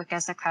not as quick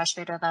as the crash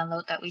data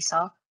download that we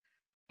saw.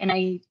 And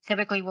I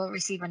typically will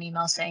receive an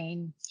email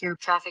saying your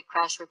traffic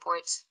crash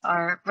reports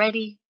are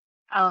ready.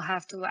 I'll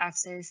have to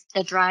access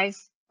the drive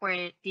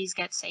where these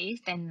get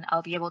saved, and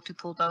I'll be able to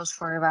pull those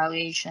for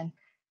evaluation.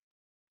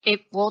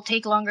 It will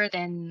take longer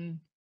than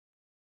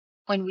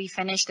when we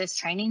finish this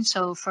training.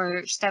 So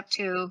for step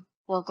 2,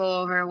 we'll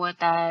go over what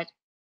that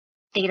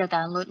data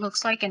download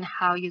looks like and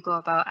how you go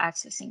about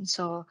accessing.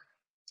 So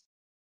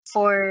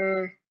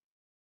for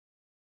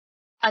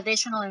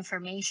additional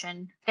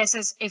information, this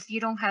is if you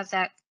don't have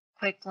that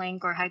quick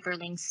link or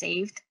hyperlink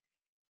saved,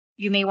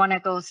 you may want to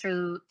go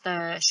through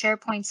the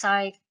SharePoint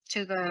side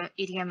to the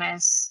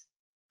EDMS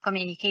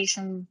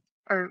communication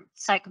or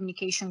site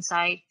communication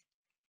side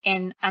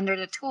And under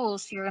the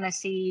tools, you're going to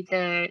see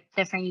the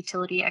different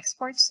utility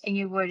exports, and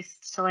you would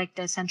select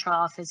the central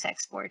office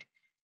export.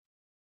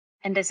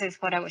 And this is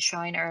what I was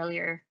showing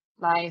earlier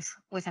live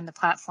within the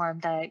platform,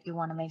 that you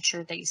want to make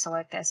sure that you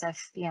select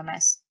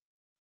SFDMS.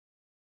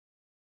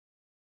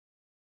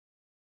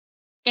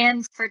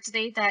 And for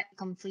today, that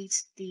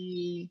completes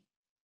the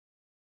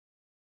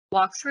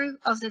walkthrough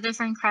of the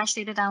different crash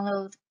data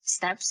download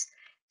steps.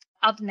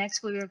 Up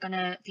next, we are going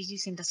to be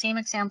using the same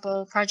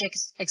project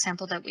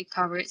example that we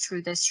covered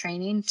through this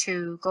training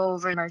to go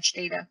over merge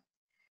data.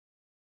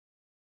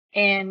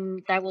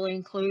 And that will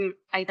include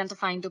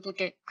identifying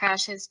duplicate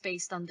crashes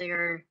based on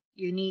their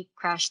unique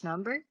crash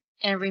number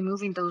and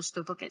removing those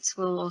duplicates.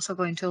 We'll also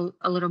go into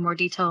a little more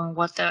detail on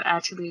what the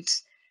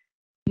attributes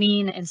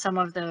mean and some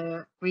of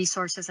the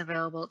resources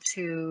available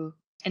to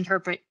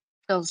interpret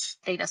those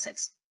data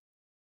sets.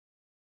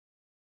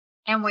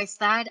 And with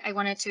that, I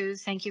wanted to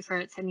thank you for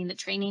attending the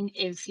training.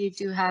 If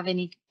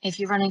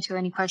you run into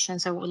any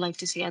questions or would like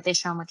to see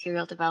additional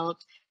material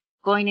developed,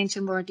 going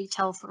into more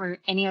detail for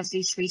any of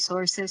these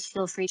resources,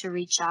 feel free to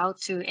reach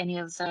out to any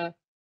of the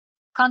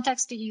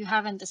contacts that you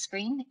have on the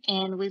screen.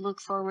 And we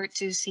look forward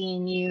to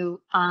seeing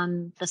you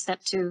on the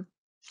Step 2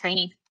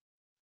 training.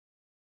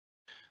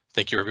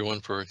 Thank you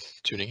everyone for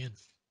tuning in.